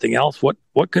there something else? What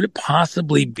could it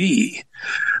possibly be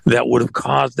that would have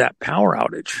caused that power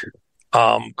outage?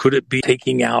 Could it be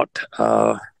taking out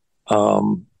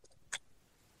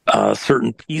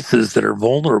certain pieces that are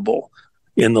vulnerable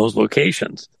in those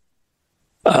locations?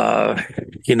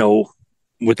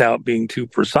 Without being too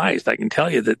precise, I can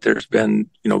tell you that there's been,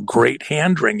 great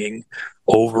hand-wringing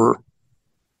over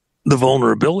the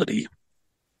vulnerability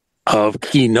of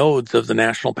key nodes of the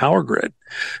national power grid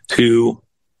to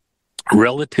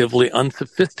relatively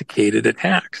unsophisticated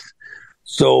attacks.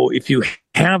 So if you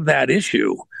have that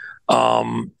issue,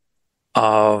 did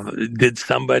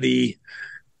somebody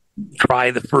try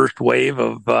the first wave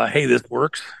of, hey, this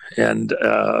works, and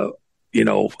I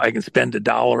can spend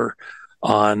 $1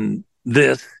 on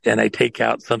this, and I take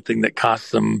out something that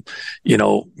costs them,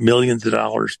 millions of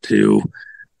dollars to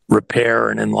repair,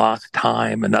 and in lost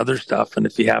time and other stuff. And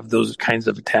if you have those kinds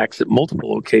of attacks at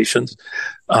multiple locations,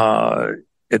 at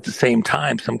the same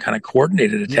time, some kind of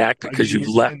coordinated attack because you've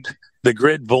left the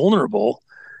grid vulnerable,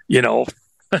 Juan,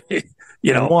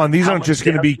 these aren't just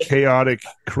going to be chaotic,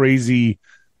 crazy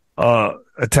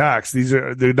attacks.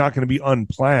 They're not going to be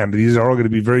unplanned. These are all going to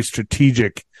be very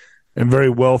strategic and very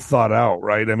well thought out,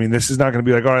 right? I mean, this is not going to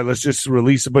be like, all right, let's just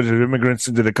release a bunch of immigrants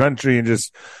into the country and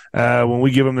just when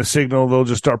we give them the signal, they'll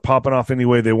just start popping off any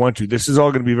way they want to. This is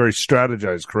all going to be very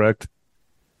strategized, correct?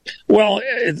 Well,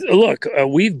 look,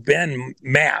 we've been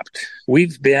mapped.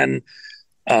 We've been,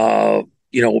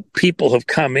 people have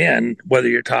come in, whether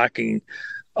you're talking,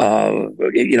 I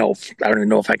don't even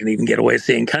know if I can even get away with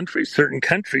saying countries. Certain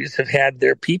countries have had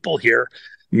their people here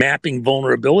mapping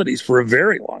vulnerabilities for a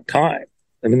very long time.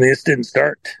 I mean, this didn't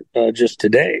start just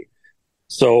today.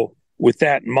 So with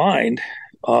that in mind,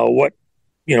 what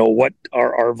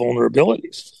are our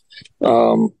vulnerabilities?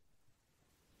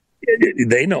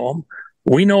 They know them.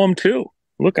 We know them too.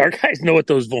 Look, our guys know what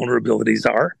those vulnerabilities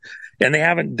are, and they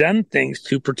haven't done things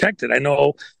to protect it. I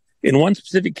know in one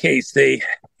specific case, they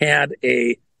had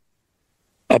a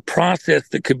process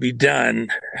that could be done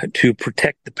to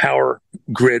protect the power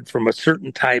grid from a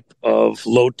certain type of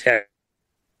low-tech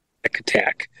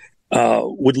attack.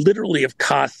 Would literally have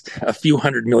cost a few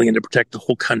 $100 million to protect the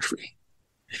whole country.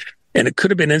 And it could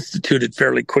have been instituted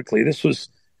fairly quickly. This was,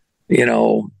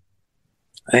 I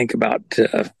think about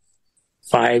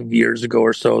 5 years ago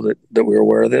or so that we were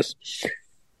aware of this.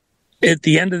 At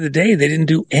the end of the day, they didn't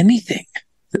do anything.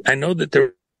 I know that they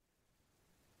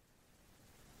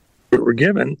were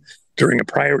given during a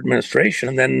prior administration,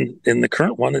 and then in the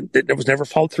current one, it was never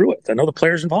followed through with. I know the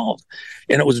players involved.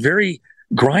 And it was very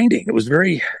grinding. It was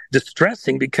very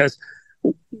distressing because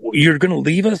you're going to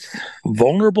leave us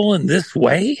vulnerable in this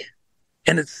way.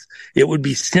 And it would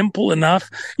be simple enough.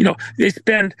 They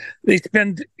spend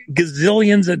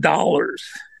gazillions of dollars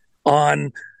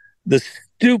on the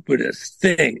stupidest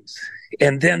things.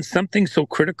 And then something so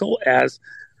critical as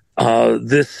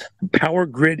this power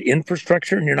grid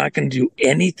infrastructure, and you're not going to do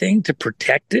anything to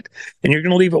protect it, and you're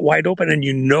going to leave it wide open, and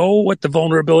you know what the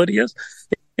vulnerability is.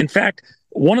 In fact,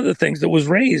 one of the things that was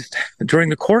raised during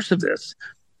the course of this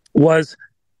was,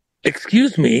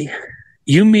 excuse me,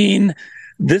 you mean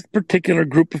this particular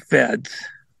group of feds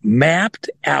mapped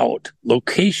out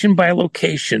location by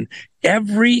location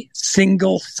every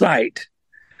single site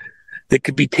that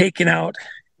could be taken out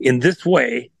in this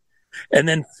way, and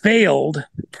then failed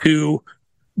to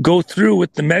go through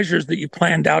with the measures that you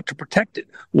planned out to protect it?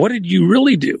 What did you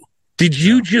really do? Did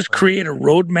you just create a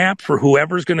roadmap for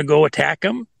whoever's going to go attack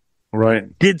them?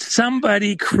 Right. Did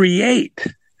somebody create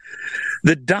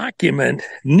the document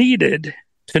needed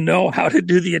to know how to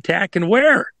do the attack and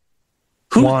where?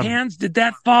 Whose hands did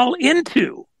that fall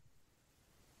into?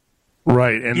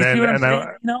 Right. And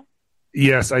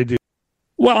yes, I do.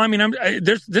 Well, I mean,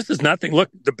 this is nothing. Look,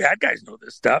 the bad guys know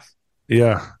this stuff.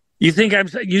 Yeah. You think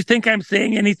I'm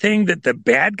saying anything that the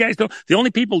bad guys don't? The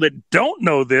only people that don't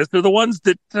know this are the ones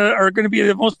that are going to be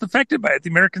the most affected by it, the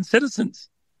American citizens.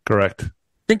 Correct.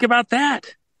 Think about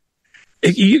that.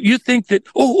 You think that,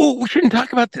 we shouldn't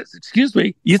talk about this. Excuse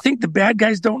me. You think the bad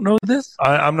guys don't know this?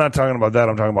 I'm not talking about that.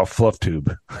 I'm talking about fluff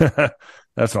tube. That's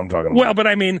what I'm talking about. Well, but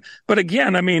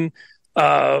again,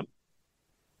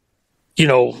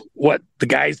 what, the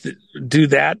guys that do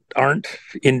that aren't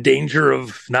in danger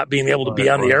of not being able to be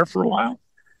on the air for a while?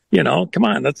 Come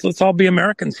on, let's all be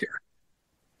Americans here.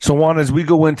 So, Juan, as we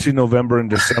go into November and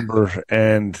December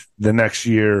and the next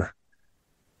year,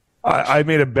 I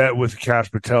made a bet with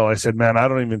Cash Patel. I said, man, I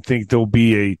don't even think there'll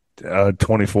be a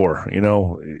 24,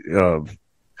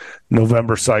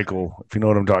 November cycle, if you know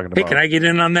what I'm talking about. Hey, can I get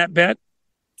in on that bet?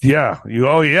 Yeah.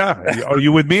 Oh, yeah. Are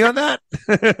you with me on that?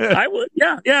 I would.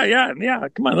 Yeah.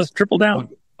 Come on, let's triple down.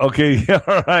 Okay. Yeah,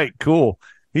 all right. Cool.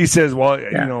 He says, well,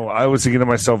 I was thinking to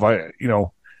myself,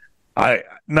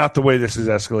 not the way this is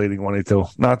escalating, Juanito.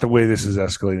 Not the way this is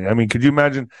escalating. I mean, could you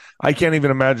imagine? I can't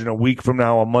even imagine a week from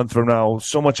now, a month from now,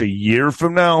 so much a year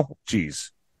from now.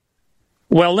 Jeez.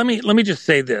 Well, let me just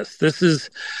say this. This is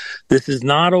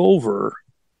not over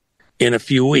in a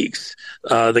few weeks.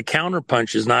 The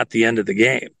counterpunch is not the end of the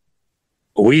game.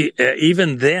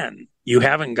 Even then, you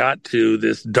haven't got to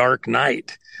this dark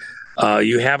night.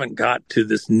 You haven't got to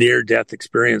this near-death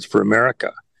experience for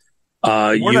America.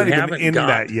 We're not even in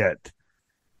that yet.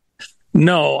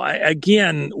 No,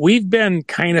 we've been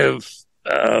kind of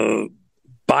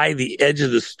by the edge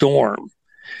of the storm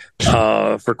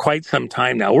for quite some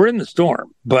time now. We're in the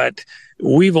storm, but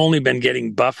we've only been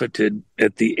getting buffeted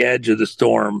at the edge of the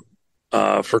storm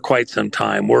for quite some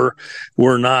time. We're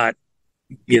not,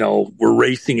 we're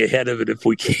racing ahead of it if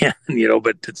we can,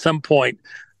 but at some point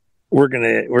we're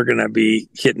gonna be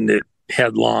hitting it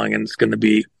headlong, and it's going to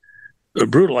be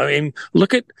brutal. I mean,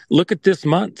 look at this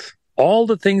month, all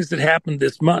the things that happened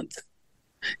this month,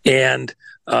 and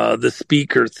the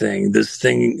speaker thing, the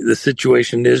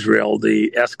situation in Israel,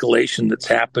 the escalation that's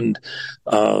happened,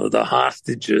 the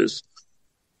hostages.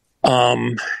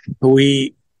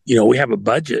 We have a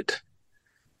budget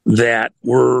that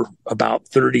we're about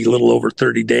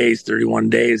 31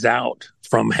 days out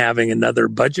from having another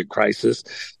budget crisis.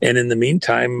 And in the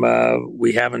meantime,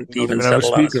 we haven't even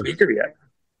settled on a speaker yet.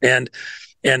 And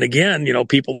again,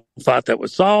 people thought that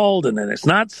was solved, and then it's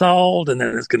not solved, and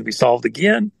then it's going to be solved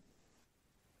again.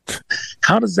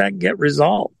 How does that get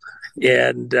resolved?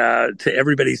 And to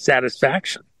everybody's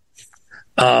satisfaction.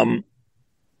 And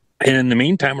in the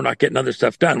meantime, we're not getting other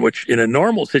stuff done, which in a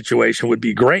normal situation would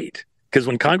be great. Because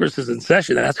when Congress is in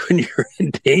session, that's when you're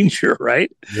in danger,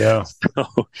 right? Yeah. So,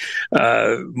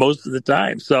 most of the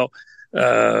time. So,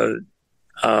 but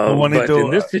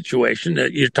in this situation,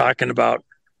 you're talking about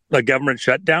a government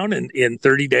shutdown in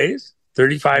 30 days,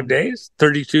 35 days,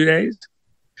 32 days.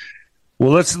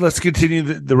 Well, let's continue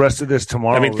the rest of this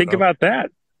tomorrow. I mean, think about that.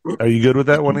 Are you good with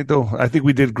that, Juanito? I think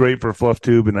we did great for Fluff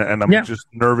Tube, and I'm just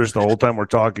nervous the whole time we're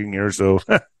talking here. So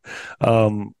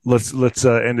let's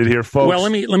end it here, folks. Well,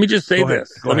 let me just say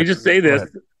this. Let me just say this.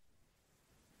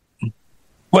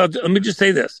 Well, let me just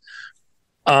say this.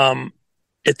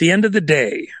 At the end of the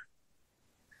day,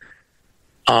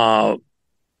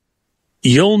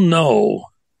 you'll know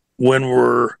when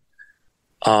we're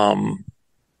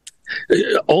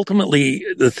ultimately,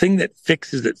 the thing that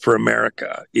fixes it for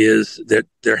America is that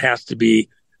there has to be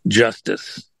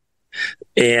justice.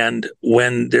 And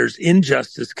when there's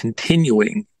injustice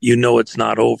continuing, it's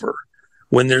not over.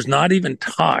 When there's not even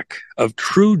talk of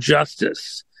true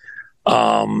justice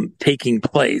taking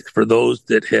place for those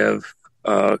that have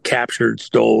captured,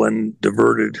 stolen,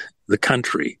 diverted the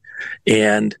country,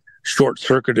 and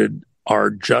short-circuited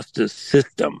our justice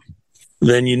system,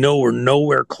 then we're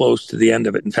nowhere close to the end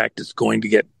of it. In fact, it's going to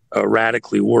get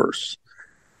radically worse.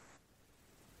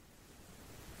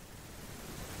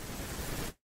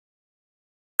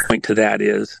 Point to that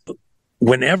is,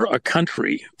 whenever a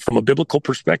country, from a biblical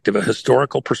perspective, a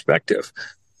historical perspective,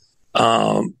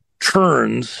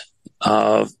 turns,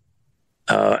 humbles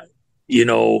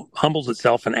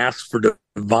itself and asks for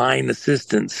divine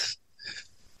assistance,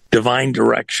 divine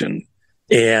direction,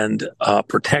 and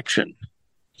protection.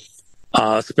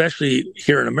 Especially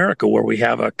here in America, where we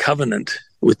have a covenant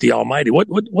with the Almighty.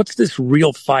 What's this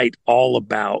real fight all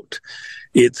about?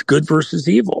 It's good versus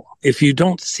evil. If you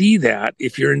don't see that,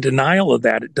 if you're in denial of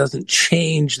that, it doesn't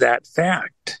change that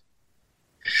fact.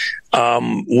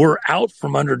 We're out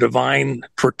from under divine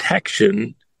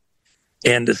protection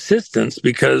and assistance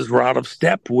because we're out of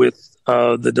step with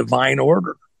the divine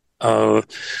order. Why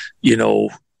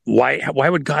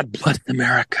would God bless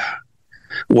America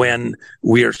when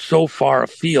we are so far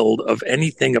afield of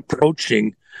anything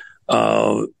approaching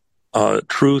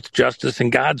truth, justice,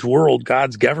 and God's world,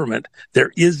 God's government?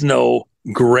 There is no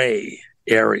gray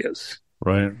areas.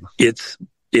 Right. It's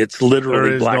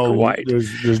literally black or white.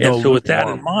 There's no so with that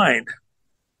in mind,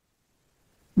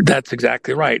 that's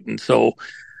exactly right. And so,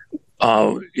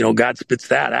 God spits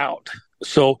that out.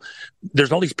 So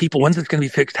there's all these people. When's it going to be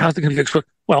fixed? How's it going to be fixed?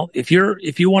 Well, if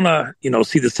you want to,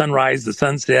 see the sunrise, the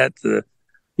sunset, the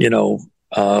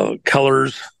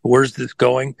colors, where's this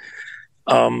going?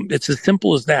 It's as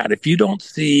simple as that. If you don't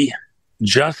see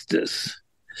justice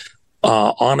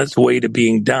on its way to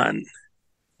being done,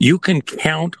 you can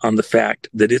count on the fact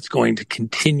that it's going to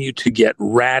continue to get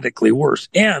radically worse.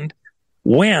 And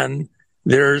when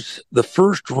there's the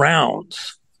first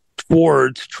rounds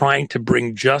towards trying to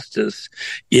bring justice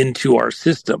into our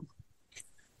system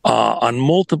on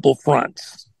multiple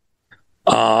fronts,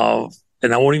 and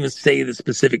I won't even say the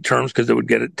specific terms because it would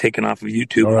get it taken off of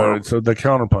YouTube. All right, so the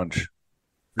counterpunch.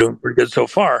 Doing pretty good so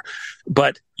far.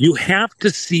 But you have to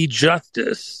see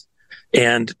justice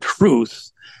and truth,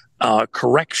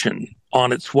 correction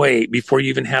on its way before you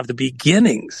even have the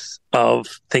beginnings of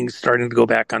things starting to go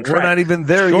back on track. We're not even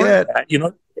there yet.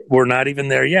 That, we're not even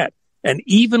there yet. And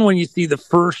even when you see the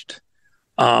first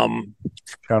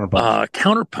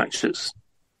counterpunches,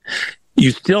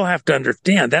 you still have to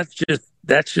understand that's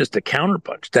just a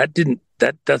counterpunch.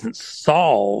 That doesn't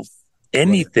solve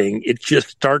anything. Right. It just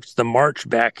starts the march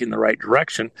back in the right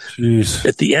direction. Jeez.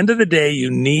 At the end of the day, you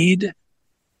need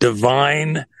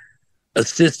divine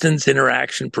assistance,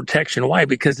 interaction, protection. Why?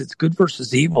 Because it's good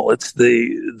versus evil. It's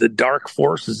the dark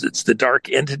forces. It's the dark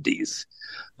entities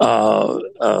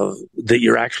that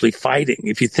you're actually fighting.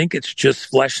 If you think it's just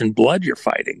flesh and blood you're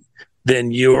fighting,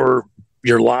 then you're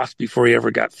lost before you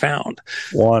ever got found.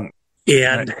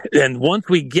 And once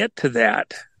we get to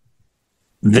that,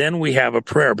 then we have a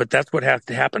prayer. But that's what has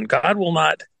to happen. God will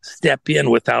not step in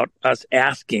without us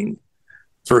asking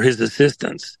for his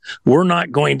assistance. We're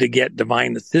not going to get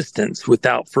divine assistance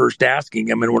without first asking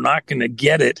him, and we're not going to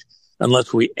get it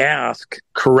unless we ask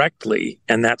correctly.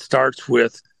 And that starts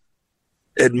with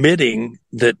admitting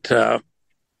that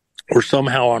we're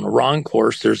somehow on a wrong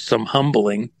course. There's some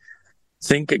humbling.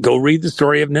 Go read the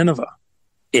story of Nineveh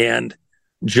and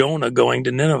Jonah going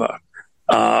to Nineveh.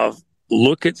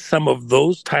 Look at some of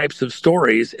those types of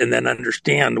stories and then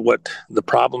understand what the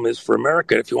problem is for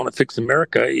America. If you want to fix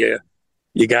America,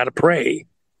 you got to pray,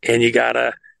 and you got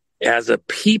to, as a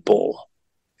people,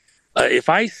 if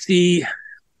I see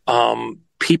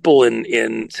people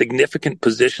in significant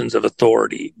positions of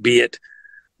authority, be it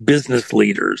business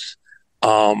leaders,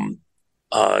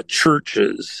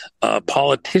 churches,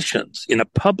 politicians, in a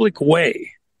public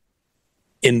way,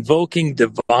 invoking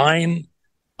divine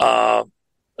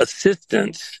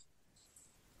assistance,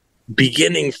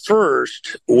 beginning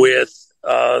first with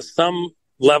some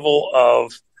level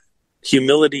of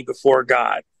humility before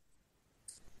God,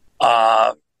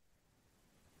 and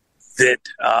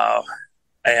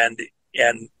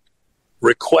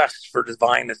requests for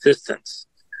divine assistance,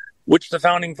 which the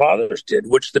founding fathers did,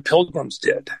 which the pilgrims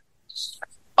did,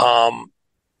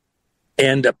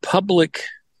 and a public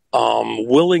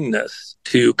willingness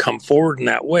to come forward in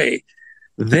that way,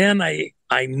 then I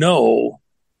know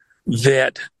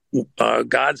that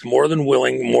God's more than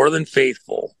willing, more than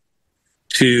faithful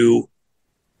to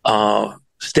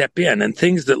step in. And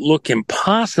things that look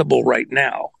impossible right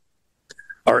now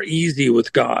are easy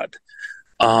with God.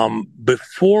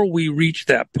 Before we reach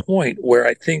that point where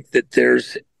I think that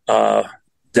there's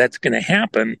that's going to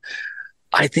happen,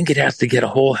 I think it has to get a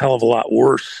whole hell of a lot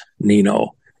worse,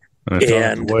 Nino.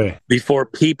 And before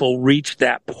people reach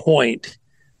that point,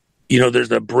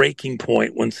 there's a breaking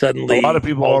point when suddenly a lot of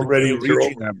people are already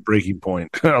reaching that breaking point.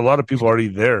 A lot of people are already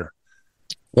there.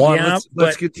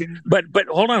 Let's continue. But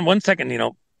hold on 1 second.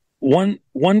 One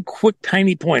quick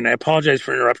tiny point. I apologize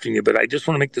for interrupting you, but I just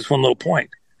want to make this one little point.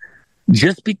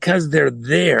 Just because they're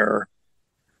there,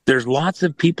 there's lots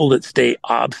of people that stay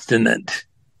obstinate.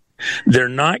 They're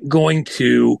not going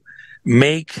to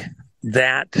make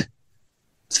that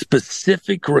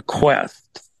specific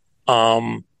request.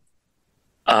 They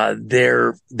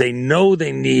know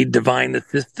they need divine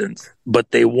assistance,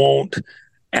 but they won't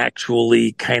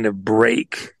actually kind of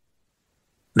break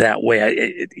that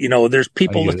way. There's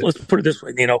people, let's put it this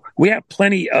way. We have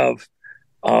plenty of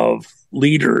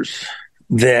leaders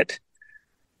that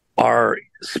are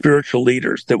spiritual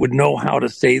leaders that would know how to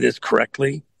say this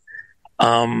correctly.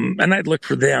 And I'd look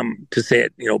for them to say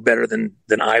it, better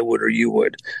than I would or you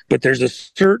would. But there's a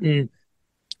certain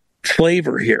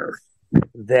flavor here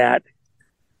that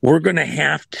we're going to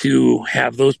have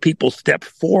those people step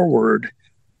forward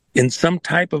in some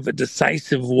type of a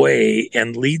decisive way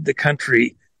and lead the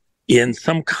country in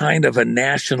some kind of a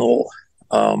national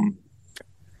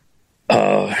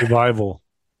revival,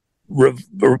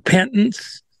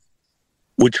 repentance,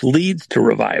 which leads to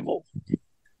revival.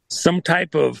 Some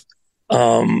type of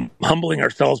humbling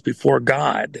ourselves before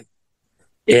God,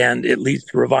 and it leads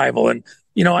to revival. And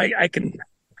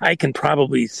I can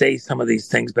probably say some of these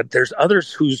things, but there's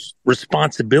others whose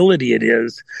responsibility it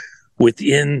is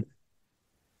within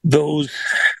those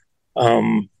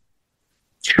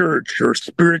church or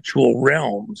spiritual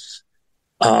realms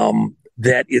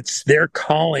that it's their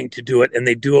calling to do it, and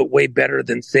they do it way better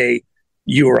than, say,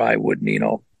 you or I would,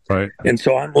 Nino. Right. And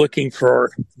so I'm looking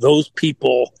for those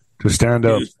people to stand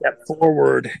up, to step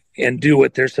forward and do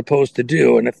what they're supposed to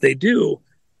do. And if they do,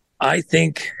 I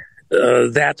think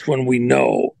that's when we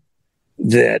know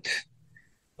that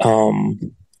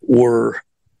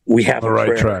we have the a right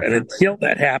prayer. track. And until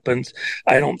that happens,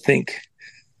 I don't think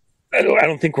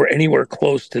we're anywhere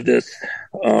close to this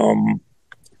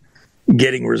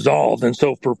getting resolved. And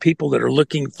so for people that are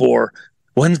looking for,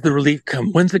 when's the relief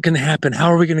come? When's it going to happen?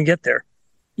 How are we going to get there?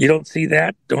 You don't see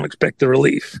that, don't expect the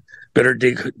relief. Better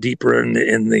dig deeper in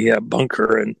the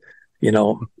bunker and,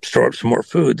 store up some more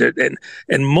food. And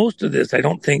most of this, I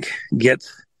don't think,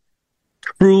 gets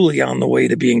truly on the way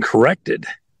to being corrected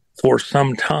for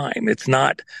some time. It's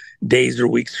not days or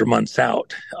weeks or months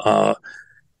out.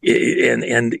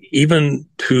 And even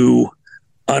to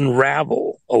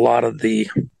unravel a lot of the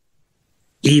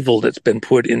evil that's been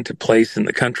put into place in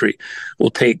the country will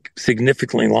take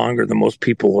significantly longer than most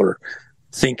people are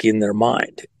thinking in their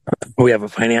mind. We have a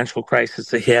financial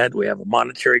crisis ahead. We have a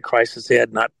monetary crisis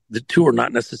ahead. The two are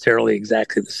not necessarily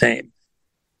exactly the same.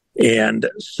 And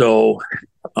so,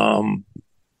 and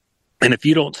if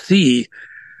you don't see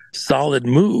solid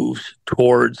moves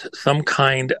towards some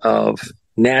kind of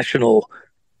national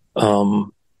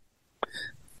humbling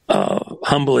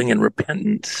and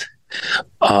repentance,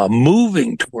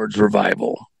 moving towards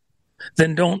revival,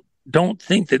 then don't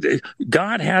think that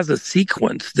God has a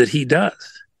sequence that he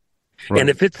does. Right.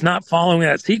 And if it's not following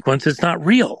that sequence, it's not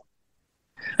real.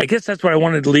 I guess that's what I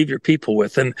wanted to leave your people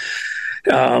with. And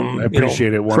I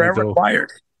appreciate it. Prayer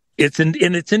required. It's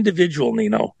individual,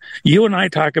 Nino. You and I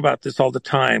talk about this all the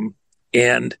time,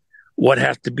 and what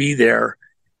has to be there.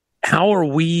 How are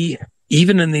we,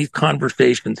 even in these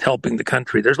conversations, helping the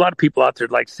country? There's a lot of people out there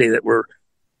that like to say that we're,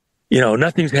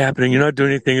 nothing's happening. You're not doing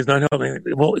anything. It's not helping.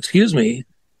 Well, excuse me.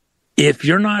 If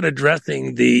you're not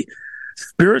addressing the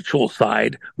spiritual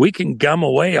side, we can gum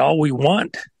away all we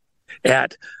want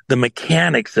at the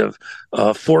mechanics of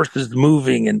forces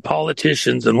moving and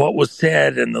politicians and what was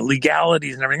said and the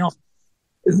legalities and everything else.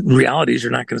 Realities are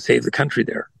not going to save the country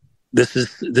there. This is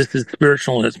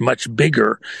spiritual, and it's much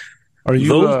bigger.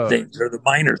 Those things are the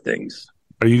minor things.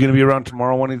 Are you going to be around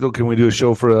tomorrow, Juanito? Can we do a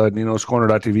show for Nino's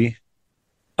Corner.tv?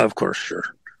 Of course, sure.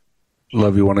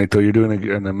 Love you, Juanito. You're doing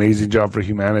an amazing job for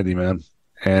humanity, man.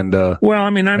 And I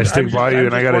stick by you,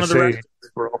 and I gotta say,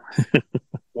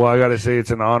 I gotta say, it's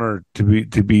an honor to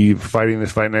be fighting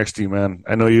this fight next to you, man.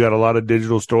 I know you got a lot of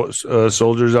digital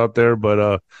soldiers out there,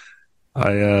 but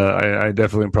I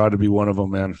definitely am proud to be one of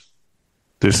them, man.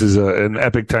 This is an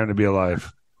epic time to be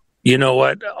alive. You know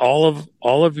what? All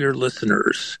of your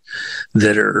listeners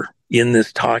that are in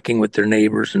this, talking with their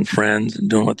neighbors and friends and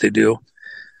doing what they do,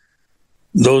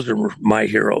 those are my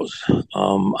heroes.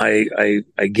 I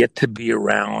get to be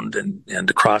around and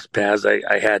to cross paths.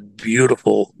 I had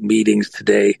beautiful meetings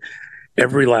today.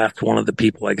 Every last one of the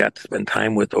people I got to spend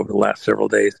time with over the last several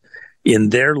days in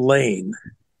their lane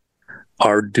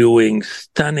are doing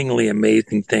stunningly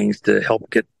amazing things to help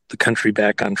get the country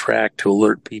back on track, to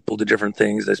alert people to different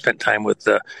things. I spent time with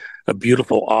a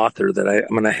beautiful author that I'm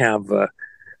going to have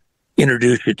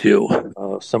introduce you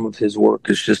to. Some of his work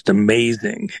is just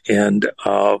amazing. And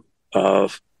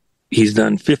he's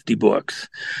done 50 books,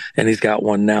 and he's got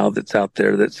one now that's out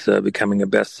there that's becoming a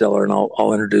bestseller. And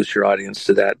I'll introduce your audience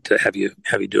to that, to have you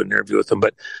do an interview with him.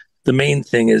 But the main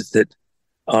thing is that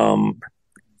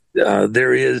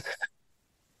there is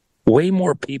way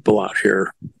more people out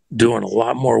here doing a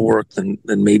lot more work than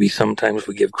maybe sometimes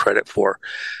we give credit for.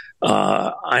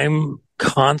 I'm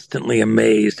constantly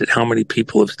amazed at how many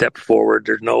people have stepped forward.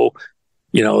 There's no,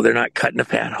 they're not cutting a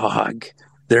fat hog.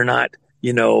 They're not,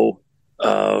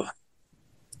 they're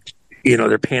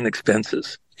paying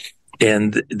expenses,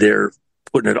 and they're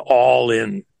putting it all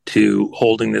into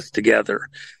holding this together.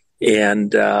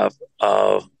 And,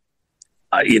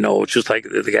 it's just like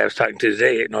the guy I was talking to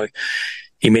today,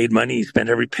 he made money. He spent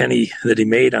every penny that he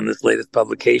made on this latest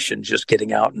publication, just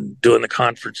getting out and doing the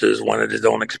conferences, one at his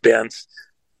own expense,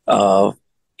 putting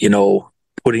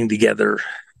together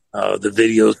the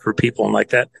videos for people and like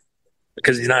that,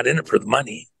 because he's not in it for the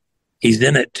money. He's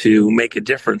in it to make a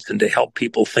difference and to help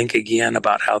people think again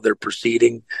about how they're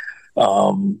proceeding,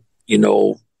 to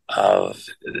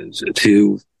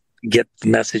get the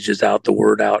messages out, the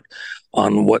word out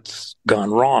on what's gone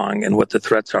wrong and what the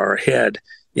threats are ahead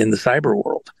in the cyber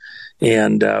world.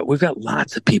 And we've got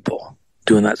lots of people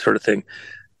doing that sort of thing.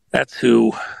 That's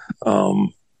who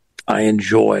I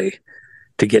enjoy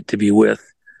to get to be with.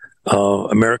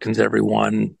 Americans,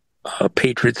 everyone,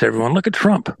 patriots, everyone. Look at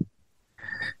Trump.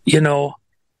 You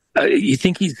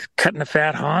think he's cutting a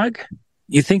fat hog?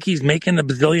 You think he's making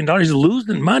 $1 billion? He's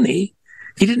losing money.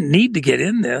 he didn't need to get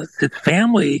in this. His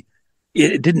family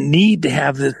it didn't need to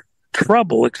have this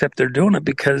trouble, except they're doing it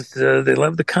because they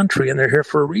love the country and they're here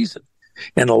for a reason.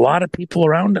 And a lot of people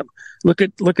around him. Look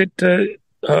at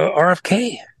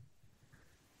RFK.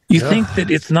 You think that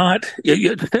it's not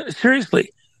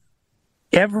seriously?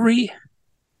 Every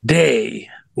day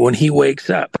when he wakes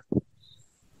up,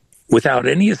 without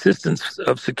any assistance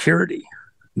of security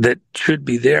that should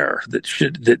be there,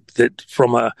 that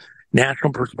from a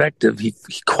national perspective, he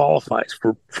qualifies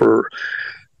for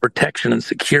protection and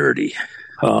security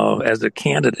as a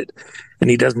candidate, and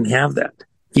he doesn't have that.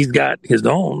 He's got his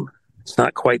own. It's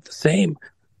not quite the same.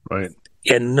 Right.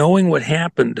 And knowing what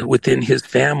happened within his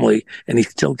family, and he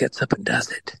still gets up and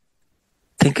does it.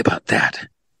 Think about that.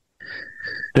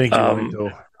 Thank you,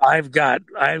 Juanito. I've got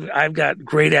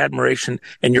great admiration,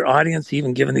 and your audience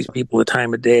even giving these people the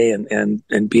time of day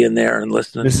and being there and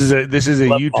listening. This is a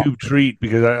YouTube treat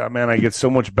because I get so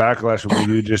much backlash when we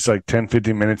do just like 10,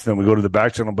 15 minutes, and then we go to the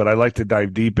back channel. But I like to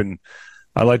dive deep, and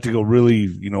I like to go really,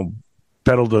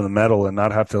 pedal to the metal and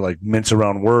not have to like mince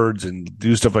around words and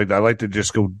do stuff like that. I like to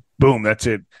just go boom, that's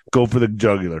it. Go for the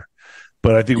jugular.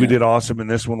 But I think we did awesome in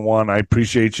this one, Juan. I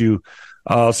appreciate you.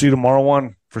 I'll see you tomorrow,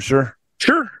 Juan, for sure.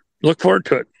 Sure. Look forward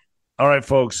to it. All right,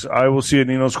 folks. I will see you at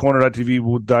Nino'sCorner.tv.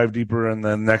 We'll dive deeper in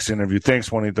the next interview.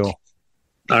 Thanks, Juanito. All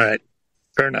right.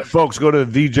 Fair enough. Folks, go to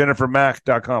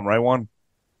thejennifermack.com, right, Juan?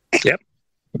 Yep.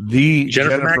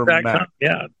 thejennifermack.com.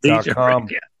 Yeah.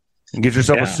 And get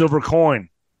yourself a silver coin,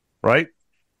 right?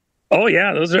 Oh,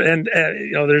 yeah. Those are, and,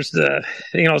 there's you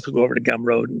can also go over to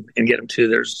Gumroad and get them too.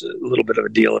 There's a little bit of a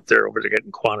deal if they're over there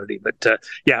getting quantity. But,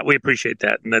 we appreciate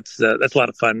that. And that's a lot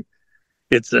of fun.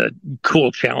 It's a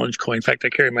cool challenge coin. In fact, I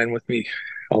carry mine with me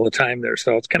all the time there,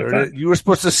 so it's kind of fun. You were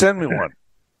supposed to send me one.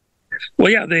 Well,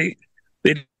 yeah, they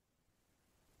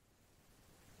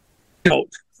out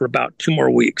for about 2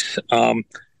 more weeks.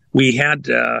 We had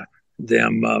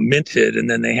them minted, and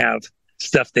then they have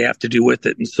stuff they have to do with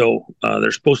it, and so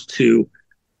they're supposed to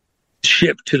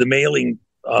ship to the mailing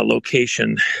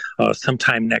location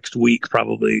sometime next week,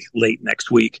 probably late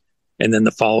next week, and then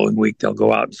the following week they'll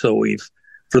go out. So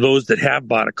for those that have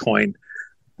bought a coin,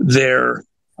 they're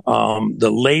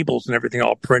the labels and everything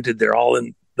all printed. They're all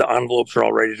in the envelopes are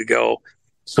all ready to go.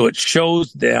 So it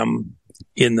shows them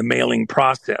in the mailing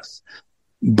process,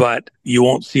 but you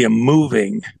won't see them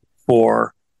moving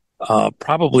for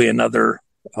probably another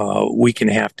week and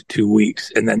a half to 2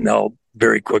 weeks. And then they'll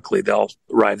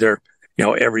arrive there.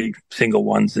 Every single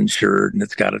one's insured and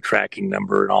it's got a tracking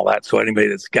number and all that. So anybody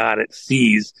that's got it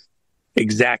sees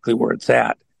exactly where it's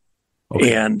at.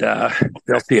 Okay. And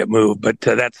they'll see it move, but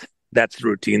that's the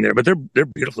routine there. But they're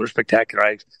beautiful, they're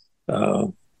spectacular.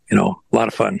 A lot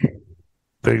of fun.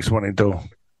 Thanks, Juanito.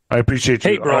 I appreciate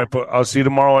you. Hey, bro. All right, I'll see you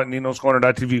tomorrow at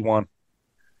Nino'sCorner.tv, Juan.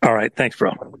 All right, thanks,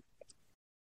 bro.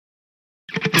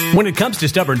 When it comes to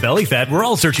stubborn belly fat, we're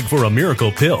all searching for a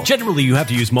miracle pill. Generally, you have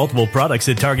to use multiple products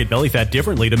that target belly fat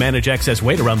differently to manage excess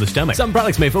weight around the stomach. Some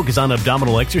products may focus on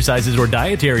abdominal exercises or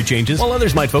dietary changes, while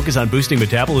others might focus on boosting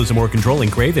metabolism or controlling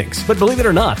cravings. But believe it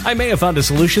or not, I may have found a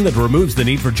solution that removes the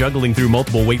need for juggling through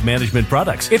multiple weight management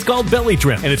products. It's called Belly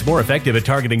Trim, and it's more effective at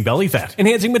targeting belly fat,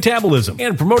 enhancing metabolism,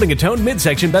 and promoting a toned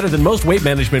midsection better than most weight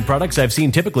management products I've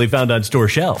seen typically found on store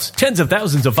shelves. Tens of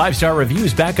thousands of 5-star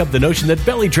reviews back up the notion that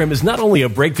Belly Trim is not only a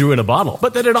breakthrough in a bottle,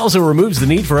 but that it also removes the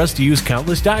need for us to use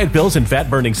countless diet pills and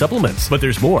fat-burning supplements. But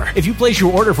there's more. If you place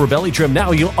your order for Belly Trim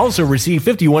now, you'll also receive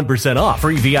 51% off,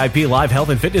 free VIP live health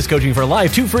and fitness coaching for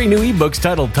life, 2 free new ebooks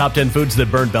titled Top 10 Foods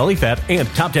That Burn Belly Fat and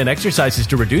Top 10 Exercises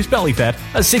to Reduce Belly Fat,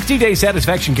 a 60-day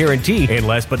satisfaction guarantee, and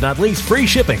last but not least, free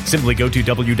shipping. Simply go to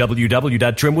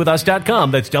www.trimwithus.com.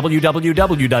 That's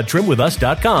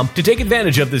www.trimwithus.com to take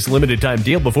advantage of this limited time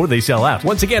deal before they sell out.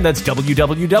 Once again, that's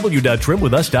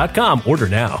www.trimwithus.com. Order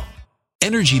now.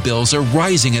 Energy bills are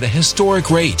rising at a historic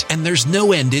rate, and there's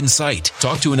no end in sight.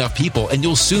 Talk to enough people, and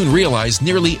you'll soon realize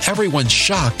nearly everyone's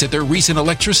shocked at their recent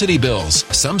electricity bills.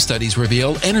 Some studies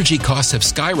reveal energy costs have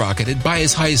skyrocketed by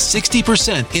as high as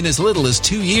 60% in as little as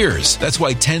 2 years. That's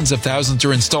why tens of thousands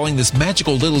are installing this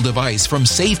magical little device from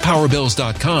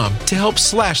SavePowerBills.com to help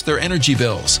slash their energy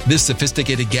bills. This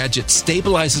sophisticated gadget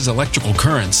stabilizes electrical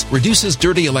currents, reduces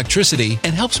dirty electricity,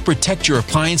 and helps protect your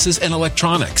appliances and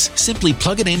electronics. Simply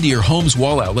plug it into your home's home's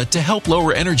wall outlet to help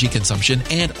lower energy consumption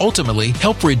and ultimately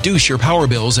help reduce your power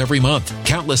bills every month.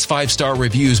 Countless 5-star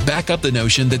reviews back up the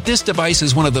notion that this device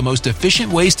is one of the most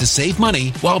efficient ways to save money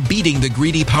while beating the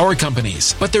greedy power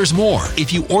companies. But there's more.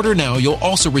 If you order now, you'll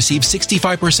also receive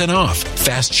 65% off,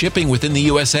 fast shipping within the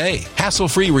USA,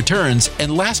 hassle-free returns,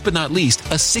 and last but not least,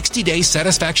 a 60-day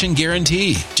satisfaction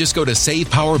guarantee. Just go to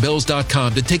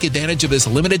SavePowerBills.com to take advantage of this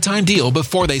limited time deal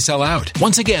before they sell out.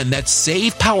 Once again, that's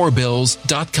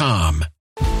SavePowerBills.com.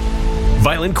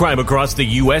 Violent crime across the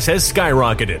U.S. has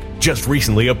skyrocketed. Just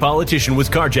recently, a politician was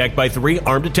carjacked by 3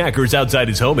 armed attackers outside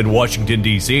his home in Washington,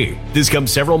 D.C. This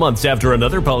comes several months after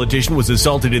another politician was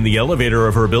assaulted in the elevator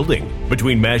of her building.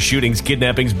 Between mass shootings,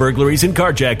 kidnappings, burglaries, and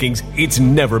carjackings, it's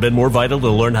never been more vital to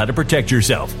learn how to protect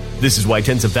yourself. This is why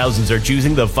tens of thousands are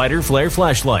choosing the Fighter Flare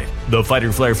flashlight. The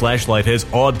Fighter Flare flashlight has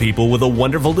awed people with a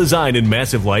wonderful design and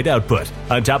massive light output.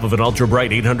 On top of an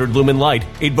ultra-bright 800 lumen light,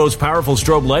 it boasts powerful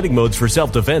strobe lighting modes for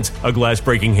self-defense, a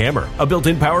glass-breaking hammer, a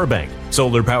built-in power bank,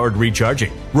 solar-powered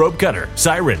recharging, rope cutter,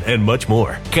 siren, and much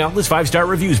more. Countless 5-star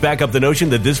reviews back up the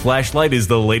notion that this flashlight is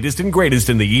the latest and greatest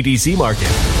in the EDC market.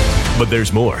 But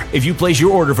there's more. If you place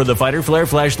your order for the Fighter Flare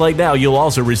flashlight now, you'll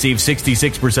also receive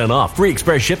 66% off, free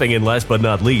express shipping, and last but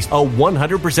not least, a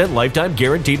 100% lifetime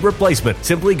guaranteed replacement.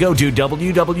 Simply go to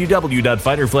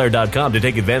www.fighterflare.com to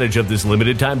take advantage of this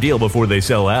limited time deal before they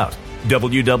sell out.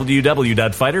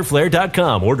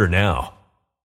 www.fighterflare.com. Order now.